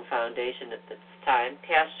his own foundation at this time,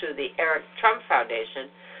 passed through the Eric Trump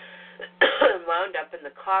Foundation, wound up in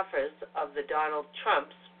the coffers of the Donald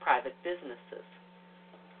Trump's private businesses.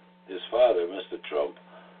 His father, Mr. Trump,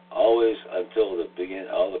 always until the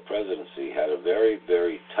presidency had a very,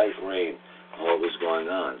 very tight rein on what was going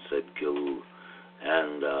on, said Gillou,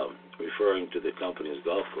 and referring to the company's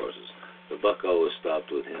golf courses. The buck always stopped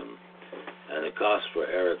with him, and the cost for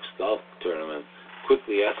Eric's golf tournament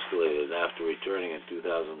quickly escalated after returning in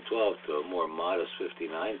 2012 to a more modest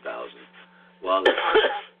 $59,000, while the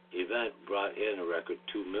event brought in a record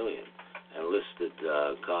 $2 million, and listed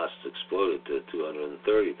costs exploded to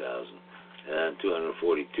 $230,000, and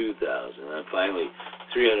 $242,000, and finally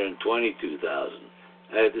 $322,000.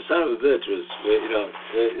 And the son of a bitch was,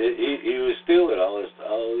 he was stealing all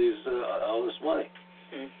this money.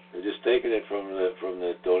 They're just taking it from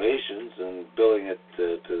the donations and billing it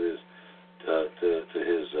to his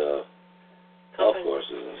golf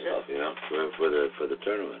courses and stuff, for the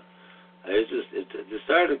tournament. This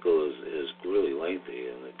article is really lengthy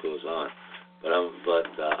and it goes on, but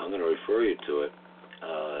I'm going to refer you to it.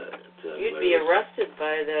 You'd be arrested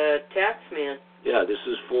by the tax man. Yeah, this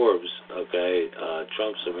is Forbes, okay,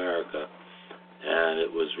 Trump's America, and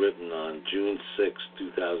it was written on June 6,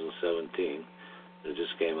 2017. It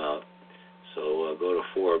just came out. So go to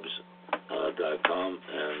Forbes.com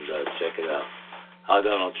and check it out. How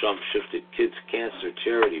Donald Trump shifted kids' cancer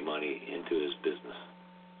charity money into his business.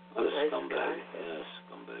 What a scumbag. Guy. Yeah,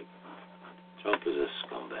 scumbag. Trump is a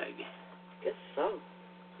scumbag. Guess so.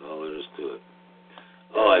 That's all there is to it.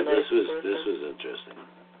 Oh, this was interesting.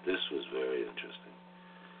 This was very interesting.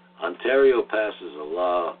 Ontario passes a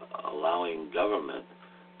law allowing government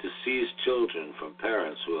to seize children from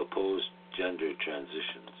parents who oppose gender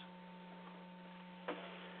transitions.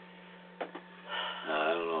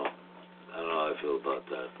 I don't know how I feel about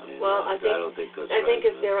that. I mean, I don't think that's right. I think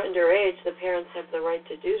if they're underage, the parents have the right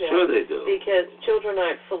to do that. Sure they do. Because children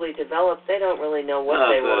aren't fully developed. They don't really know what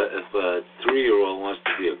they want. If a 3-year-old wants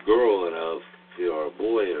to be a girl and a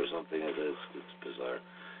boy or something, it's bizarre.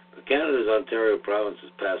 But Canada's Ontario province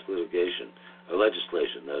has passed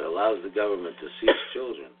legislation that allows the government to seize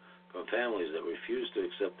children from families that refuse to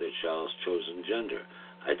accept their child's chosen gender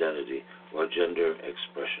identity or gender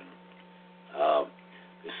expression.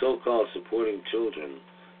 The so-called Supporting Children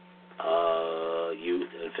Youth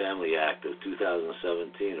and Family Act of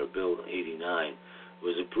 2017, or Bill 89,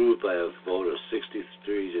 was approved by a vote of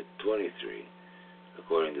 63 to 23,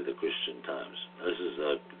 according to the Christian Times. This is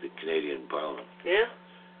the Canadian Parliament. Yeah.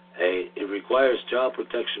 It requires child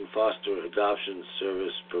protection, foster, adoption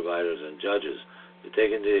service providers, and judges to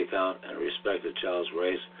take into account and respect a child's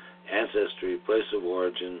race, ancestry, place of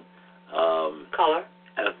origin, color,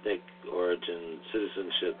 ethnic origin,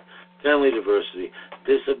 citizenship, family diversity,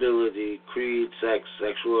 disability, creed, sex,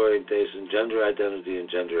 sexual orientation, gender identity, and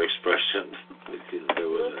gender expression.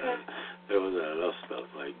 there was enough stuff,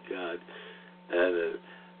 my God. And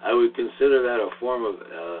I would consider that a form of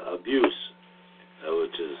abuse,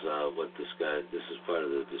 which is what this is part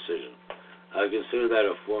of the decision. I consider that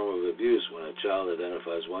a form of abuse when a child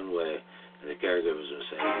identifies one way and the caregivers are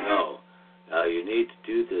saying, no, you need to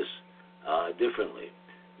do this differently.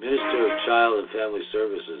 Minister of Child and Family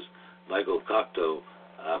Services, Michael Cotto,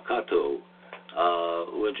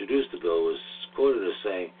 who introduced the bill, was quoted as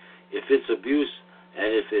saying, if it's abuse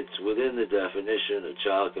and if it's within the definition, a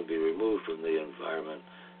child can be removed from the environment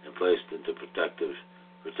and placed into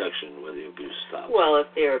protection when the abuse stops. Well, if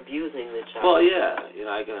they're abusing the child. Well, yeah,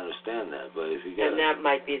 I can understand that, but if you get... And that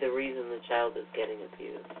might be the reason the child is getting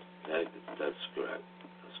abused. That's correct.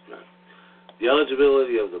 The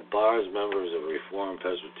eligibility of the bar's members of Reformed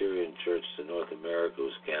Presbyterian Church to North America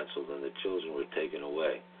was canceled and the children were taken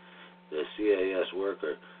away. The CAS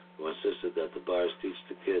worker who insisted that the bars teach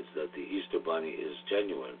the kids that the Easter Bunny is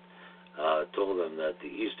genuine told them that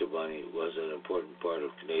the Easter Bunny was an important part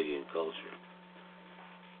of Canadian culture.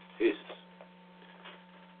 Jesus.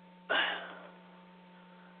 I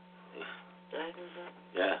don't know.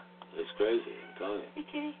 Yeah, it's crazy, I'm telling you.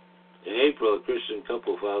 Okay. In April, a Christian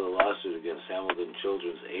couple filed a lawsuit against Hamilton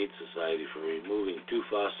Children's Aid Society for removing 2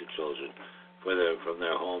 foster children from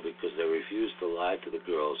their home because they refused to lie to the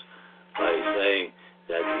girls by saying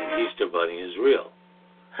that the Easter Bunny is real.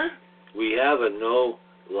 Huh? We have a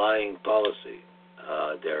no-lying policy,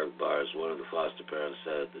 Derek Bars, one of the foster parents,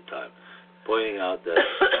 said at the time, pointing out that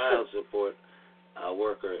the child support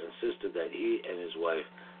worker insisted that he and his wife,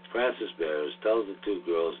 Frances Bears, tells the 2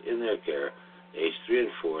 girls in their care, aged 3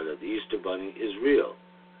 and 4, that the Easter Bunny is real.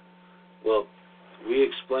 Well, we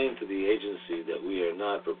explained to the agency that we are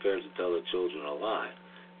not prepared to tell the children a lie,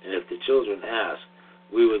 and if the children ask,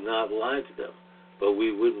 we would not lie to them, but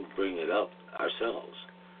we wouldn't bring it up ourselves.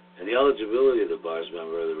 And the eligibility of the bar's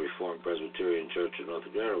member of the Reformed Presbyterian Church in North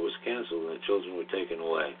America was canceled and the children were taken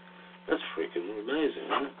away. That's freaking amazing,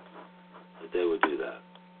 isn't it? That they would do that.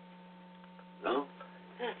 No?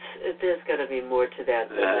 There's got to be more to that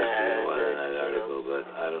than that. that. Has to be more than that article, but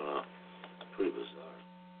I don't know. Pretty bizarre.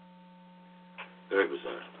 Very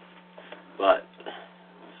bizarre. But,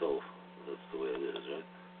 so, that's the way it is, right?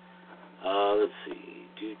 Let's see.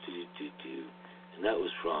 And that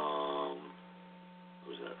was from,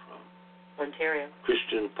 where was that from? Ontario.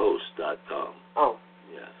 ChristianPost.com. Oh.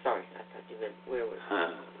 Yeah. Sorry, I thought you meant where was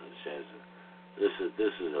it? This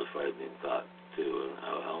is a frightening thought, too, and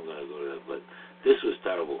I'm going to go to that, but this was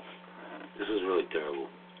terrible. This was really terrible.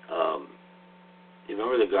 You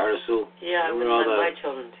remember the Gardasil? Yeah, I wouldn't let my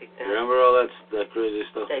children take that. Remember all that crazy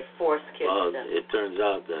stuff? They force kids to. It turns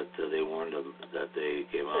out that they warned them, that they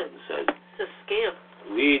came out and said, it's a scam.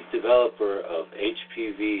 Lead developer of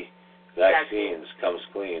HPV vaccines comes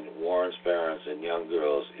clean, warns parents and young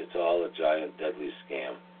girls it's all a giant deadly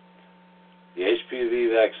scam. The HPV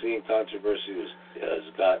vaccine controversy has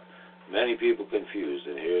got many people confused,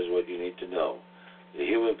 and here's what you need to know. The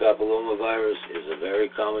human papillomavirus is a very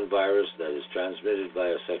common virus that is transmitted by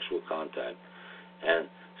a sexual contact, and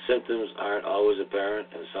symptoms aren't always apparent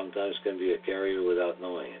and sometimes can be a carrier without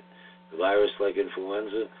knowing it. The virus, like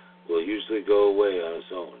influenza, will usually go away on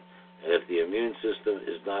its own, and if the immune system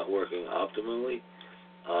is not working optimally,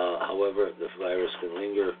 however, the virus can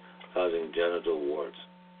linger, causing genital warts.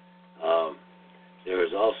 There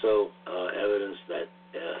is also evidence that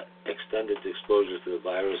extended exposure to the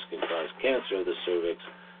virus can cause cancer of the cervix,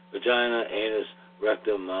 vagina, anus,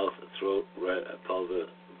 rectum, mouth, throat, pelvis,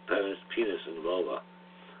 penis, and vulva.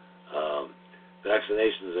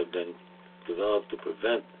 Vaccinations have been developed to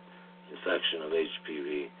prevent infection of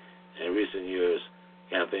HPV. In recent years,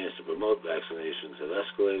 campaigns to promote vaccinations have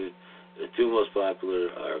escalated. The 2 most popular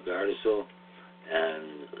are Gardasil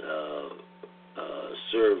and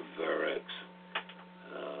Cervarix.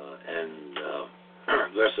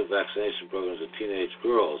 Aggressive vaccination programs of teenage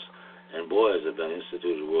girls and boys have been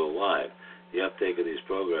instituted worldwide. The uptake of these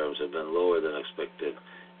programs have been lower than expected,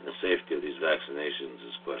 and the safety of these vaccinations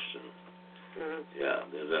is questioned. Mm-hmm. Yeah,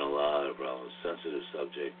 there's been a lot of problems. Sensitive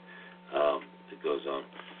subject. It goes on.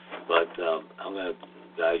 But I'm going to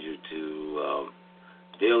guide you to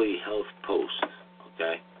Daily Health Post.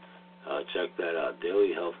 Okay, check that out.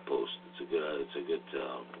 Daily Health Post. It's a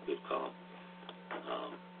good column.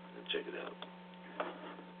 Check it out.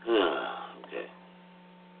 Okay.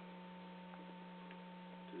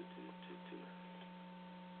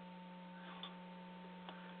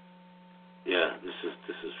 Yeah, this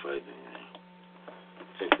is frightening.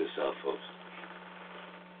 Check this out, folks.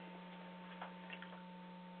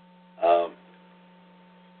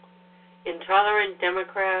 Intolerant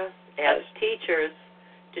Democrats ask teachers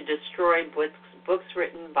to destroy books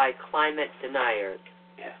written by climate deniers.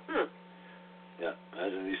 Yeah. Yeah,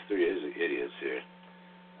 imagine these 3 idiots here.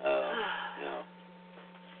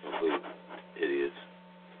 Complete idiots.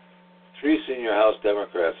 3 senior House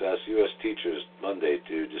Democrats asked U.S. teachers Monday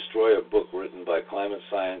to destroy a book written by climate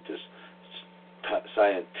scientists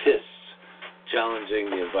challenging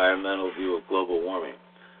the environmental view of global warming.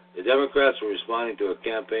 The Democrats were responding to a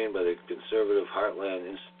campaign by the conservative Heartland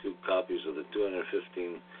Institute copies of the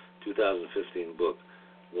 2015 book,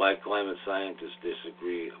 Why Climate Scientists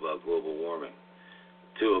Disagree About Global Warming,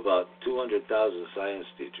 to about 200,000 science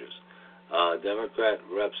teachers. Democrat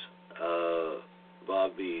Reps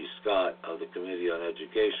Bobby Scott of the Committee on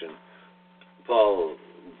Education, Paul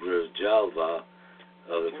Grijalva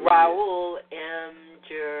of the Raul M.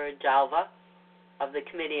 Grijalva of the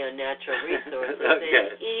Committee on Natural Resources,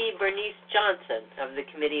 and E. Bernice Johnson of the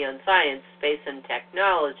Committee on Science, Space, and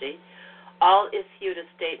Technology all issued a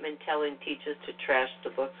statement telling teachers to trash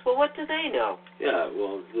the books. Well, what do they know? Yeah,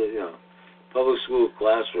 well, public school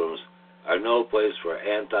classrooms are no place for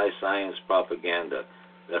anti-science propaganda.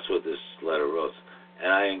 That's what this letter wrote.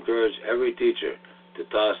 And I encourage every teacher to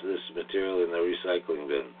toss this material in the recycling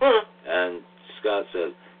bin. And Scott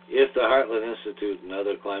said, if the Heartland Institute and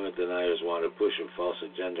other climate deniers want to push a false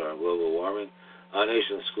agenda on global warming, our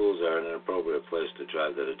nation's schools are an inappropriate place to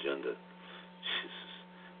drive that agenda.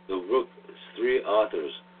 The book's 3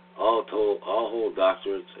 authors all hold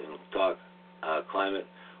doctorates and taught climate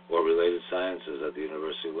or related sciences at the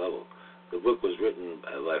university level. The book was written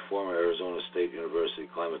by former Arizona State University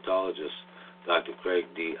climatologist Dr. Craig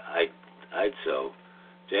D. Eidso,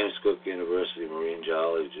 James Cook University marine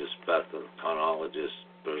geologist, pathonologist,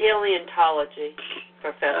 paleontology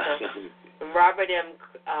professor, Robert M.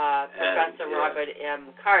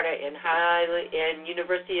 Carter, and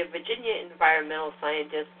University of Virginia environmental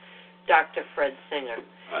scientist Dr. Fred Singer.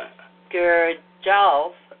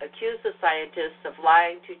 Gurdjieff accused the scientists of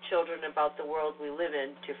lying to children about the world we live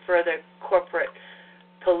in to further corporate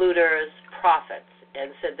polluters' profits,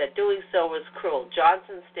 and said that doing so was cruel.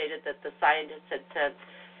 Johnson stated that the scientists had sent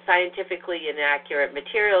scientifically inaccurate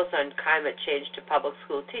materials on climate change to public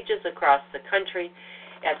school teachers across the country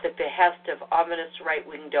at the behest of ominous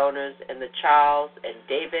right-wing donors and the Charles and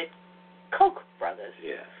David Koch brothers.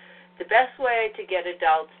 Yeah. The best way to get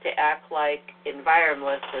adults to act like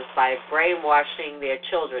environmentalists is by brainwashing their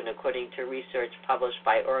children, according to research published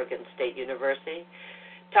by Oregon State University.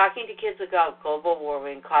 Talking to kids about global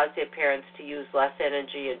warming caused their parents to use less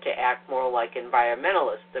energy and to act more like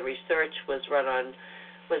environmentalists. The research was run on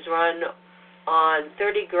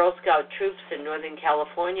 30 Girl Scout troops in Northern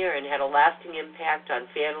California and had a lasting impact on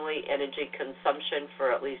family energy consumption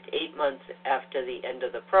for at least 8 months after the end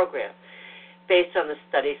of the program. Based on the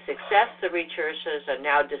study's success, the researchers are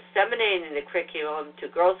now disseminating the curriculum to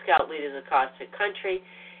Girl Scout leaders across the country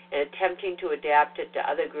and attempting to adapt it to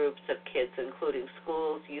other groups of kids, including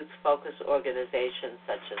schools, youth-focused organizations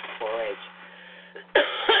such as 4-H.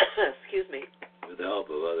 Excuse me. With the help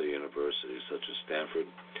of other universities such as Stanford,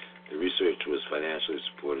 the research was financially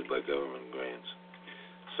supported by government grants.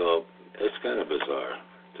 So it's kind of bizarre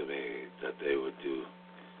to me that they would do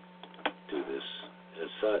this.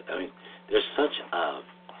 There's such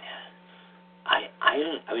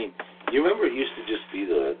you remember it used to just be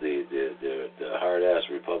the hard ass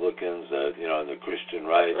Republicans, the Christian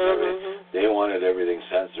right, and everything. They wanted everything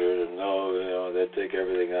censored, and they'd take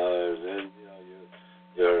everything out, and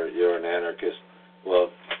you're an anarchist.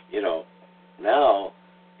 Well, now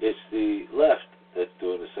it's the left that's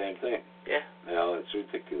doing the same thing. Yeah. It's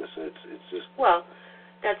ridiculous. It's just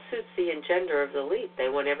that suits the agenda of the elite. They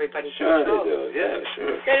want everybody controlled. Sure, they do. Yeah,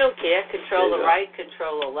 sure. They don't care. Control the right,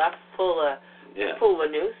 control the left, pull a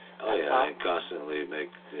noose. Oh, yeah, and constantly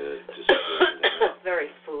make decisions.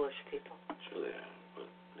 Very foolish people. Sure they are. But,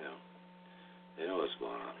 they know what's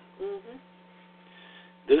going on. Mm-hmm.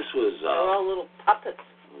 This was... They're all little puppets.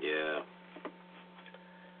 Yeah.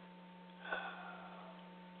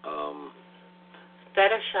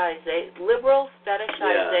 Liberal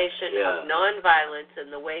fetishization of nonviolence in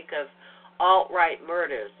the wake of alt-right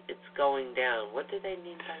murders. It's going down. What do they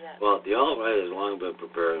mean by that? Well, the alt-right has long been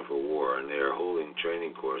preparing for war, and they are holding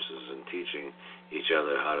training courses and teaching each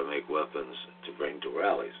other how to make weapons to bring to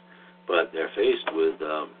rallies. But they're facing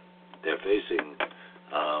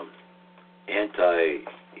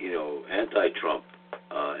anti-Trump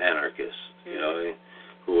anarchists,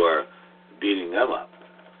 who are beating them up,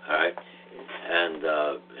 all right, and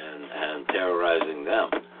terrorizing them,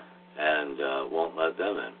 and won't let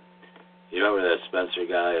them in. You remember that Spencer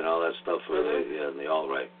guy and all that stuff where and the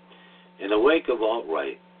alt-right. In the wake of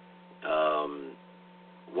alt-right,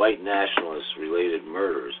 white nationalist-related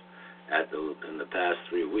murders in the past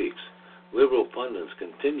 3 weeks, liberal pundits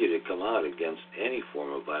continue to come out against any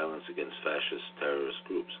form of violence against fascist terrorist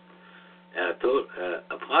groups. And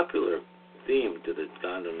a popular theme to the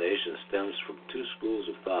condemnation stems from two schools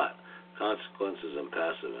of thought: consequences and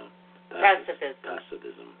pacifism.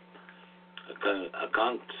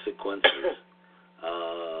 Consequences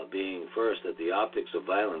being first that the optics of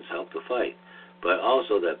violence help the fight, but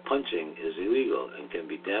also that punching is illegal and can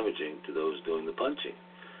be damaging to those doing the punching.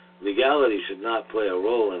 Legality should not play a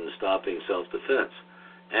role in stopping self-defense.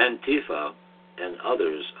 Antifa and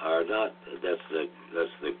others are not. That's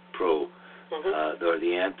the pro or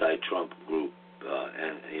the anti-Trump group,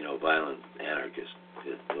 and violent anarchists,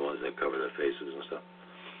 the ones that cover their faces and stuff.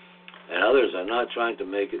 And others are not trying to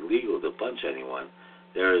make it legal to punch anyone.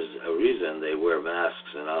 There is a reason they wear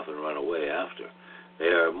masks and often run away after.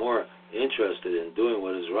 They are more interested in doing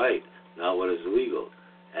what is right, not what is illegal.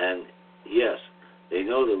 And yes, they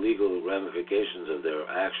know the legal ramifications of their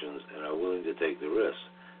actions and are willing to take the risks.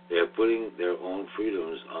 They are putting their own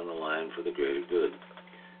freedoms on the line for the greater good.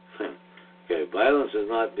 Okay, violence is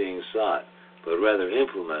not being sought, but rather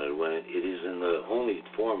implemented when it is in the only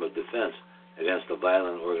form of defense against a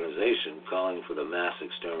violent organization calling for the mass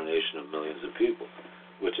extermination of millions of people,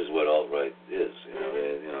 which is what alt-right is.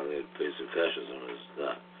 They basic fascism is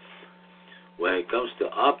that. When it comes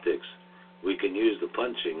to optics, we can use the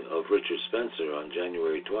punching of Richard Spencer on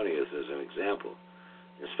January 20th as an example.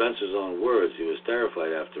 In Spencer's own words, he was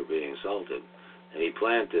terrified after being assaulted, and he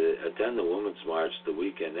planned to attend the Women's March the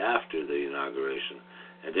weekend after the inauguration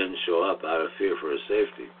and didn't show up out of fear for his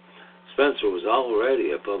safety. Spencer was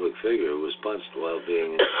already a public figure who was punched while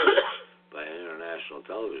being interviewed by an international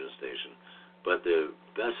television station, but the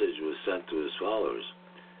message was sent to his followers.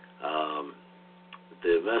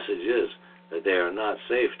 The message is that they are not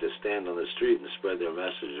safe to stand on the street and spread their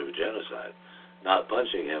message of genocide. Not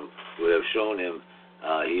punching him would have shown him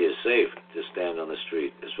he is safe to stand on the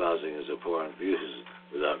street espousing his abhorrent views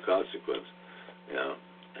without consequence.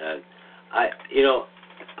 And I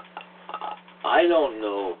don't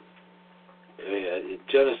know. I mean,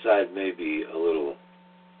 genocide may be a little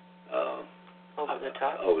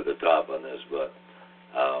over the top on this, but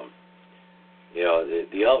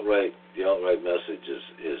the alt-right message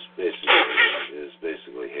is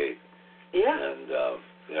basically hate. Yeah. And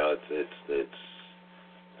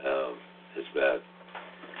it's bad.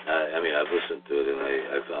 I mean, I've listened to it and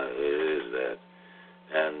I found it is bad.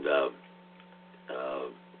 And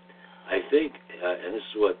I think, and this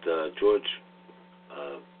is what George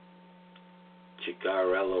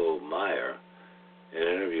Ciccarello-Meyer, in an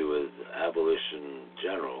interview with Abolition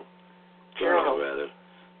Journal,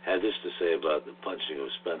 had this to say about the punching of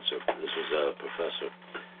Spencer. This was a professor.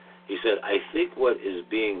 He said, I think what is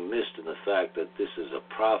being missed in the fact that this is a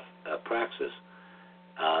praxis,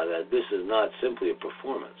 that this is not simply a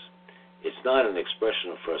performance. It's not an expression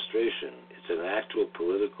of frustration. It's an actual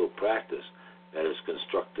political practice that is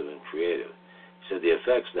constructive and creative. He said the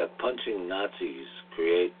effects that punching Nazis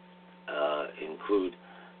create include,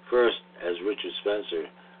 first, as Richard Spencer,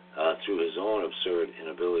 through his own absurd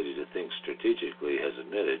inability to think strategically, has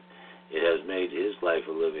admitted, it has made his life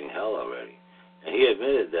a living hell already. And he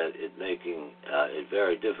admitted that it making it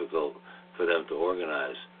very difficult for them to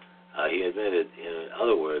organize. He admitted, in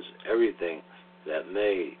other words, everything that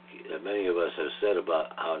many of us have said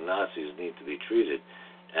about how Nazis need to be treated,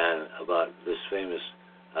 and about this famous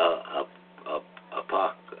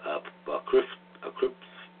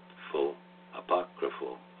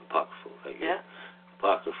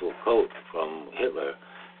apocryphal quote from Hitler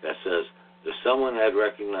that says, if someone had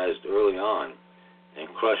recognized early on and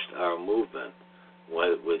crushed our movement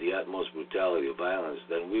with the utmost brutality of violence,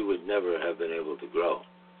 then we would never have been able to grow.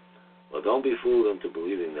 Well, don't be fooled into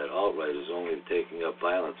believing that alt-right is only taking up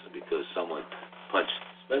violence because someone punched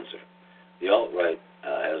Spencer. The alt-right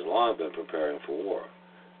has long been preparing for war,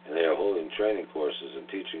 and they are holding training courses and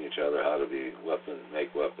teaching each other how to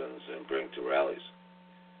make weapons and bring to rallies.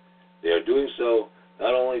 They are doing so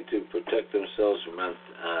not only to protect themselves from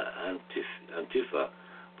Antifa,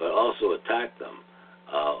 but also attack them,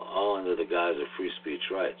 all under the guise of free speech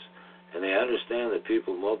rights. And they understand that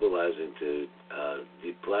people mobilizing to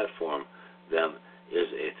deplatform them is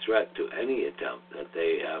a threat to any attempt that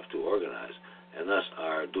they have to organize, and thus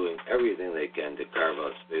are doing everything they can to carve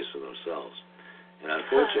out space for themselves. And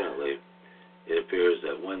unfortunately, it appears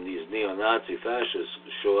that when these neo-Nazi fascists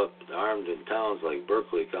show up armed in towns like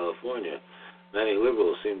Berkeley, California, many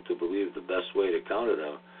liberals seem to believe the best way to counter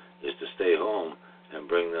them is to stay home and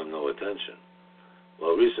bring them no attention.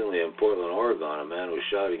 Well, recently in Portland, Oregon, a man was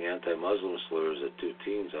shouting anti-Muslim slurs at two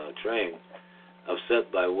teens on a train. Upset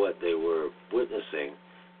by what they were witnessing,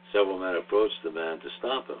 several men approached the man to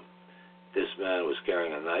stop him. This man was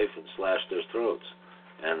carrying a knife and slashed their throats.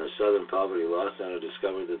 And the Southern Poverty Law Center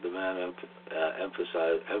discovered that the man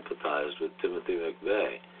empathized with Timothy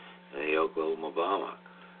McVeigh and the Oklahoma bomber,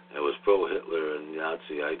 and was pro-Hitler and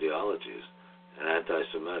Nazi ideologies and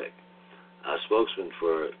anti-Semitic. A spokesman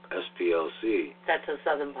for SPLC, that's the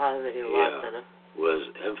Southern Poverty Law Center, was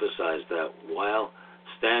emphasized that while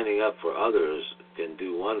standing up for others can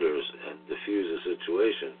do wonders and diffuse a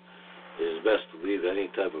situation, it is best to leave any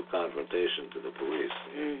type of confrontation to the police.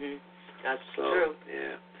 That's true.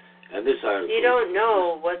 Yeah. And this article... You don't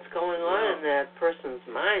know what's going on in that person's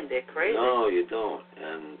mind. They're crazy. No, you don't.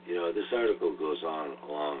 And, you know, this article goes on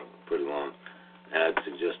pretty long, and I'd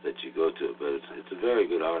suggest that you go to it, but it's a very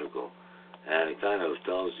good article, and it kind of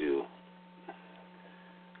tells you,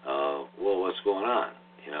 well, what's going on.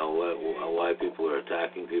 You know, why people are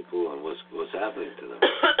attacking people and what's happening to them.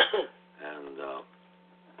 And,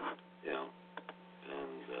 you know,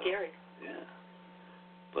 and... Scary. Yeah.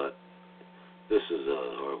 But this is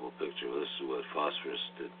a horrible picture. This is what phosphorus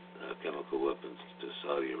did, chemical weapons to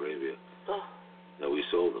Saudi Arabia. Oh. No, we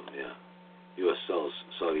sold them, yeah. U.S. sells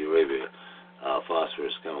Saudi Arabia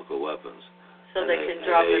phosphorus chemical weapons. So they can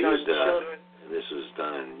drop it on children. And this was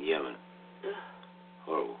done in Yemen.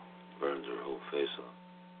 Horrible. Burns her whole face off.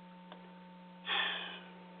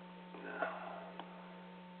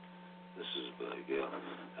 This is a big deal.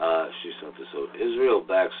 She sent this out. Israel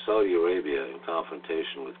backs Saudi Arabia in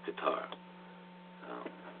confrontation with Qatar.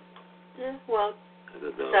 Well,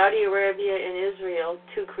 Saudi Arabia and Israel,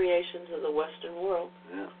 two creations of the Western world.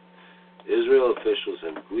 Yeah. Israel officials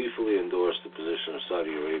have gleefully endorsed the position of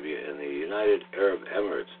Saudi Arabia and the United Arab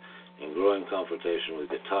Emirates in growing confrontation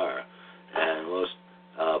with Qatar, and most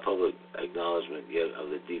public acknowledgement yet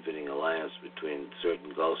of the deepening alliance between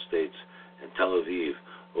certain Gulf states and Tel Aviv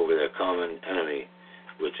over their common enemy,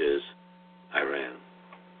 which is Iran.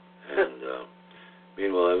 And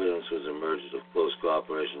meanwhile, evidence was emerged of close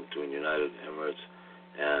cooperation between United Emirates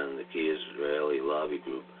and the key Israeli lobby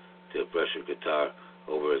group to pressure Qatar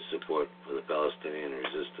over its support for the Palestinian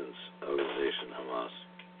resistance organization Hamas.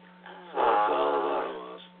 So it's all about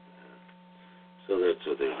Hamas. Yeah. So that's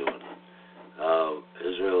what they're doing.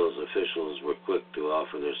 Israel's officials were quick to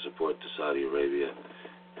offer their support to Saudi Arabia,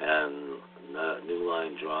 and a new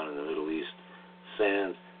line drawn in the Middle East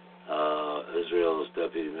saying Israel's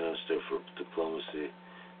deputy minister for diplomacy,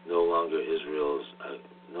 no longer Israel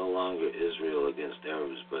against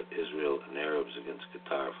Arabs, but Israel and Arabs against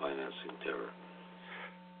Qatar financing terror.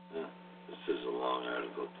 Yeah, this is a long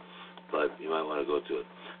article, but you might want to go to it.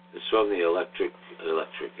 It's from the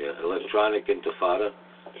Electronic Intifada,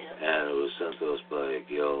 and it was sent to us by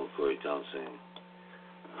Gail Corey Townsend.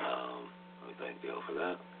 We thank Gail for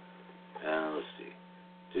that. And let's see.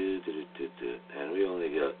 And we only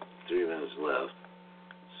got 3 minutes left,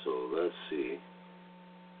 so let's see.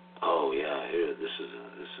 Oh yeah, here this is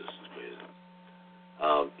crazy.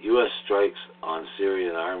 U.S. strikes on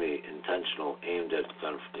Syrian army intentional, aimed at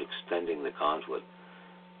extending the conflict.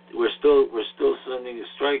 We're still sending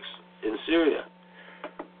strikes in Syria.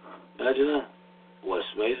 Imagine that. What's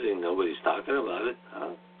amazing? Nobody's talking about it,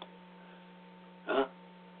 huh? Huh?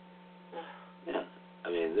 Yeah. I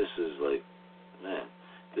mean, this is like, man.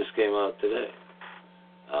 This came out today.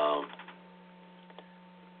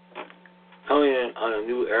 Coming in on a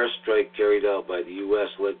new airstrike carried out by the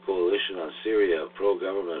U.S.-led coalition on Syria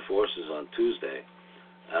pro-government forces on Tuesday.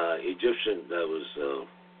 Egyptian, that was,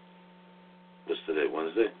 what's today,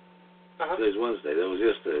 Wednesday? Today's Wednesday. That was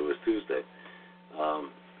yesterday. It was Tuesday.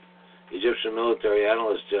 Egyptian military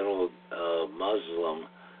analyst General Muslim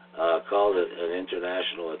called it an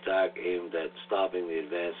international attack aimed at stopping the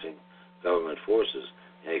advancing government forces,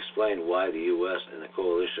 and explained why the U.S. and the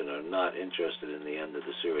coalition are not interested in the end of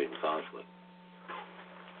the Syrian conflict.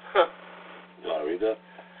 You want to read that?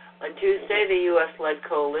 On Tuesday, the U.S.-led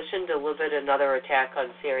coalition delivered another attack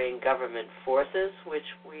on Syrian government forces, which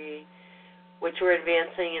were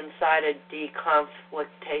advancing inside a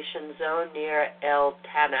deconflictation zone near El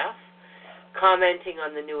Tanaf. Commenting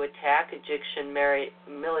on the new attack, Egyptian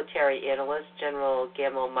military analyst General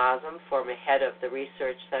Gamal Mazum, former head of the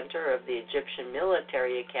research center of the Egyptian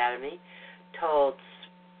Military Academy, told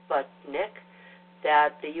Sputnik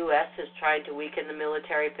that the U.S. is trying to weaken the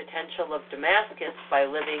military potential of Damascus by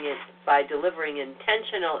delivering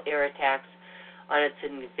intentional air attacks on its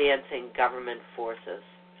advancing government forces.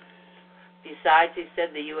 Besides, he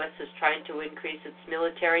said the U.S. is trying to increase its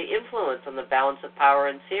military influence on the balance of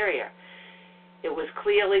power in Syria. It was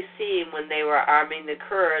clearly seen when they were arming the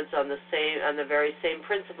Kurds on the very same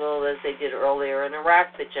principle as they did earlier in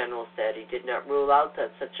Iraq, the general said. He did not rule out that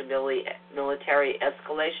such a military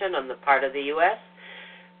escalation on the part of the U.S.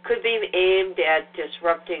 could be aimed at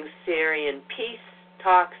disrupting Syrian peace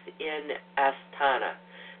talks in Astana.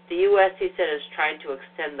 The U.S., he said, is trying to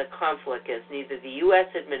extend the conflict as neither the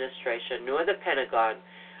U.S. administration nor the Pentagon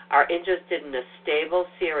are interested in a stable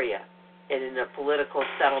Syria and in a political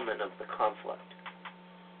settlement of the conflict.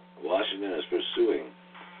 Washington is pursuing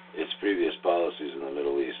its previous policies in the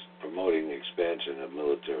Middle East, promoting the expansion of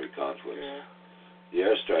military conflicts. Yeah. The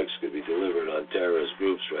airstrikes could be delivered on terrorist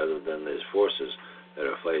groups rather than these forces that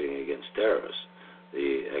are fighting against terrorists,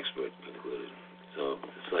 the expert concluded. So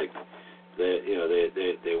it's like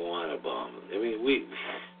they want a bomb. I mean, we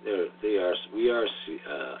are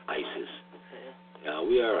ISIS. Yeah,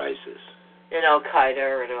 we are ISIS. And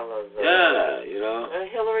Al-Qaeda and all those. Yeah,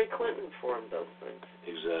 Hillary Clinton formed those things.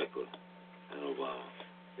 Exactly. And Obama.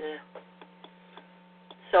 Yeah.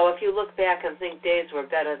 So if you look back and think days were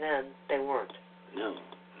better then, they weren't. No.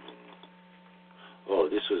 Oh,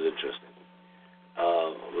 this was interesting.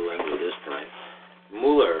 We'll end with this tonight.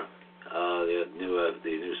 Mueller, the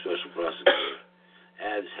new special prosecutor,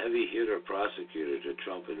 adds heavy hitter prosecutor to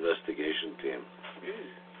Trump investigation team.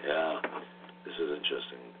 Yeah, this is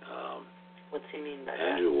interesting. What's he mean by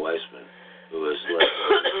Andrew Weissman, who was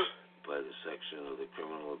selected by the section of the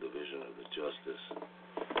Criminal Division of the Justice.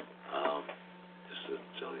 Just to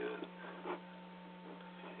tell you,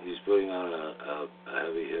 he's putting on a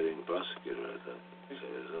heavy-hitting prosecutor, I think.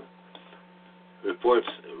 So, reports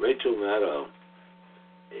Rachel Maddow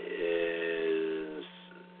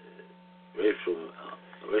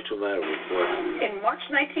reports. In March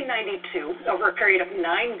 1992, over a period of 9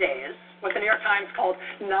 days, what the New York Times called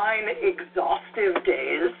 9 exhaustive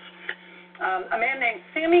days, a man named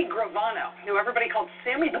Sammy Gravano, who everybody called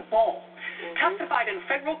Sammy the Bull, testified in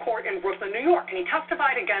federal court in Brooklyn, New York, and he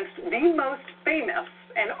testified against the most famous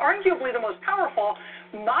and arguably the most powerful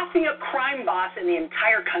mafia crime boss in the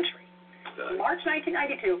entire country. In March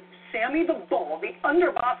 1992, Sammy the Bull, the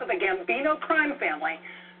underboss of the Gambino crime family,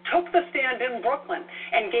 took the stand in Brooklyn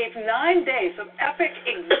and gave 9 days of epic,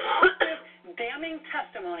 exhaustive, damning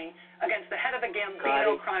testimony against the head of the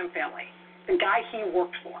Gambino crime family, the guy he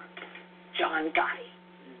worked for, John Gotti.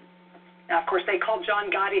 Now, of course, they called John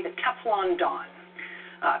Gotti the Teflon Don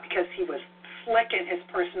because he was slick in his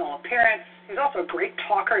personal appearance. He was also a great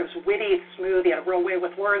talker. He was witty, smooth. He had a real way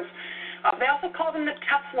with words. They also called him the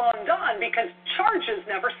Teflon Don because charges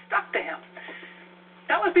never stuck to him.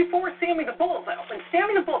 That was before Sammy the Bull, though. When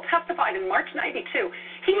Sammy the Bull testified in March 92,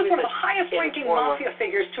 he was one of the highest-ranking mafia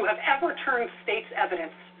figures to have ever turned state's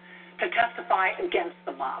evidence to testify against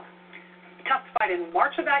the mob. He testified in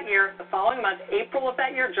March of that year. The following month, April of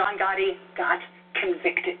that year, John Gotti got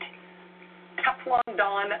convicted. Teflon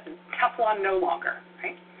Don, Teflon no longer,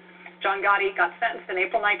 right? John Gotti got sentenced in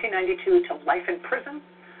April 1992 to life in prison.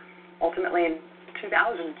 Ultimately, in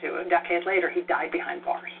 2002, a decade later, he died behind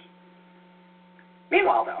bars.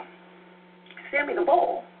 Meanwhile, though, Sammy the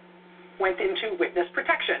Bull went into witness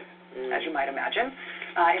protection, as you might imagine.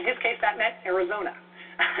 In his case, that meant Arizona.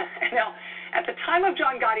 Now, at the time of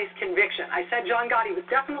John Gotti's conviction, I said John Gotti was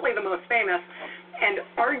definitely the most famous and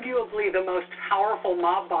arguably the most powerful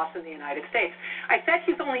mob boss in the United States. I said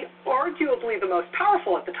he's only arguably the most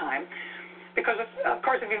powerful at the time because, of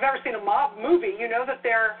course, if you've ever seen a mob movie, you know that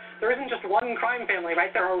there isn't just one crime family,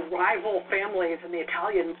 right? There are rival families in the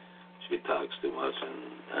Italian. She talks too much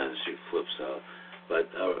and she flips out.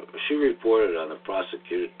 But she reported on the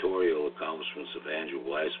prosecutorial accomplishments of Andrew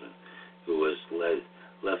Weissman, who was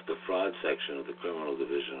left the fraud section of the Criminal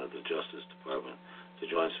Division of the Justice Department to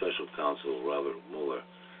join Special Counsel Robert Mueller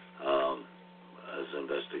as an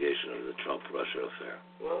investigation of the Trump-Russia affair.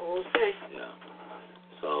 Well, we'll see. Yeah.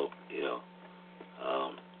 So,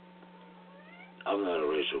 I'm not a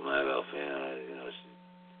Rachel Maddow fan.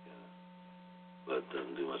 But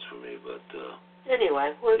doesn't do much for me. But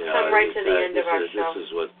anyway, we'll come right to the end of our show. This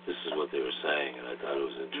is what they were saying, and I thought it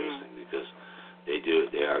was interesting because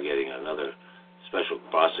they are getting another special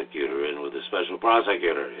prosecutor in with a special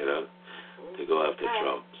prosecutor, to go after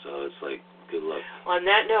Trump. So it's like, good luck. On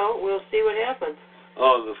that note, we'll see what happens.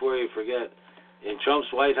 Oh, before you forget, in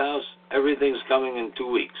Trump's White House, everything's coming in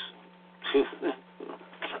 2 weeks.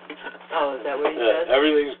 Oh, is that what he said?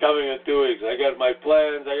 Everything's coming in 2 weeks. I got my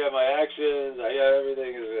plans, I got my actions, I got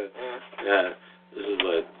everything. Yeah, this is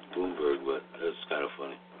like Bloomberg, but it's kind of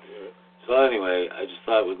funny. Yeah. So anyway, I just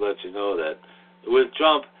thought we'd let you know that with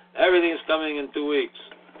Trump, everything's coming in 2 weeks.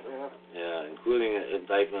 Yeah, including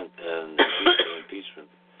indictment and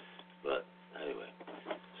impeachment. But anyway,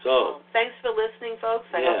 so. Well, thanks for listening, folks.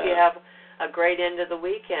 I hope you have a great end of the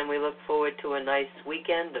week, and we look forward to a nice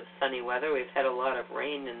weekend of sunny weather. We've had a lot of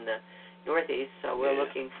rain in the Northeast, so we're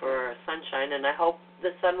looking for sunshine, and I hope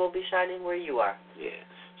the sun will be shining where you are. Yeah.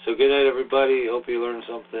 So good night, everybody. Hope you learned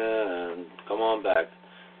something, and come on back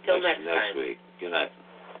Till next time. week. Good night.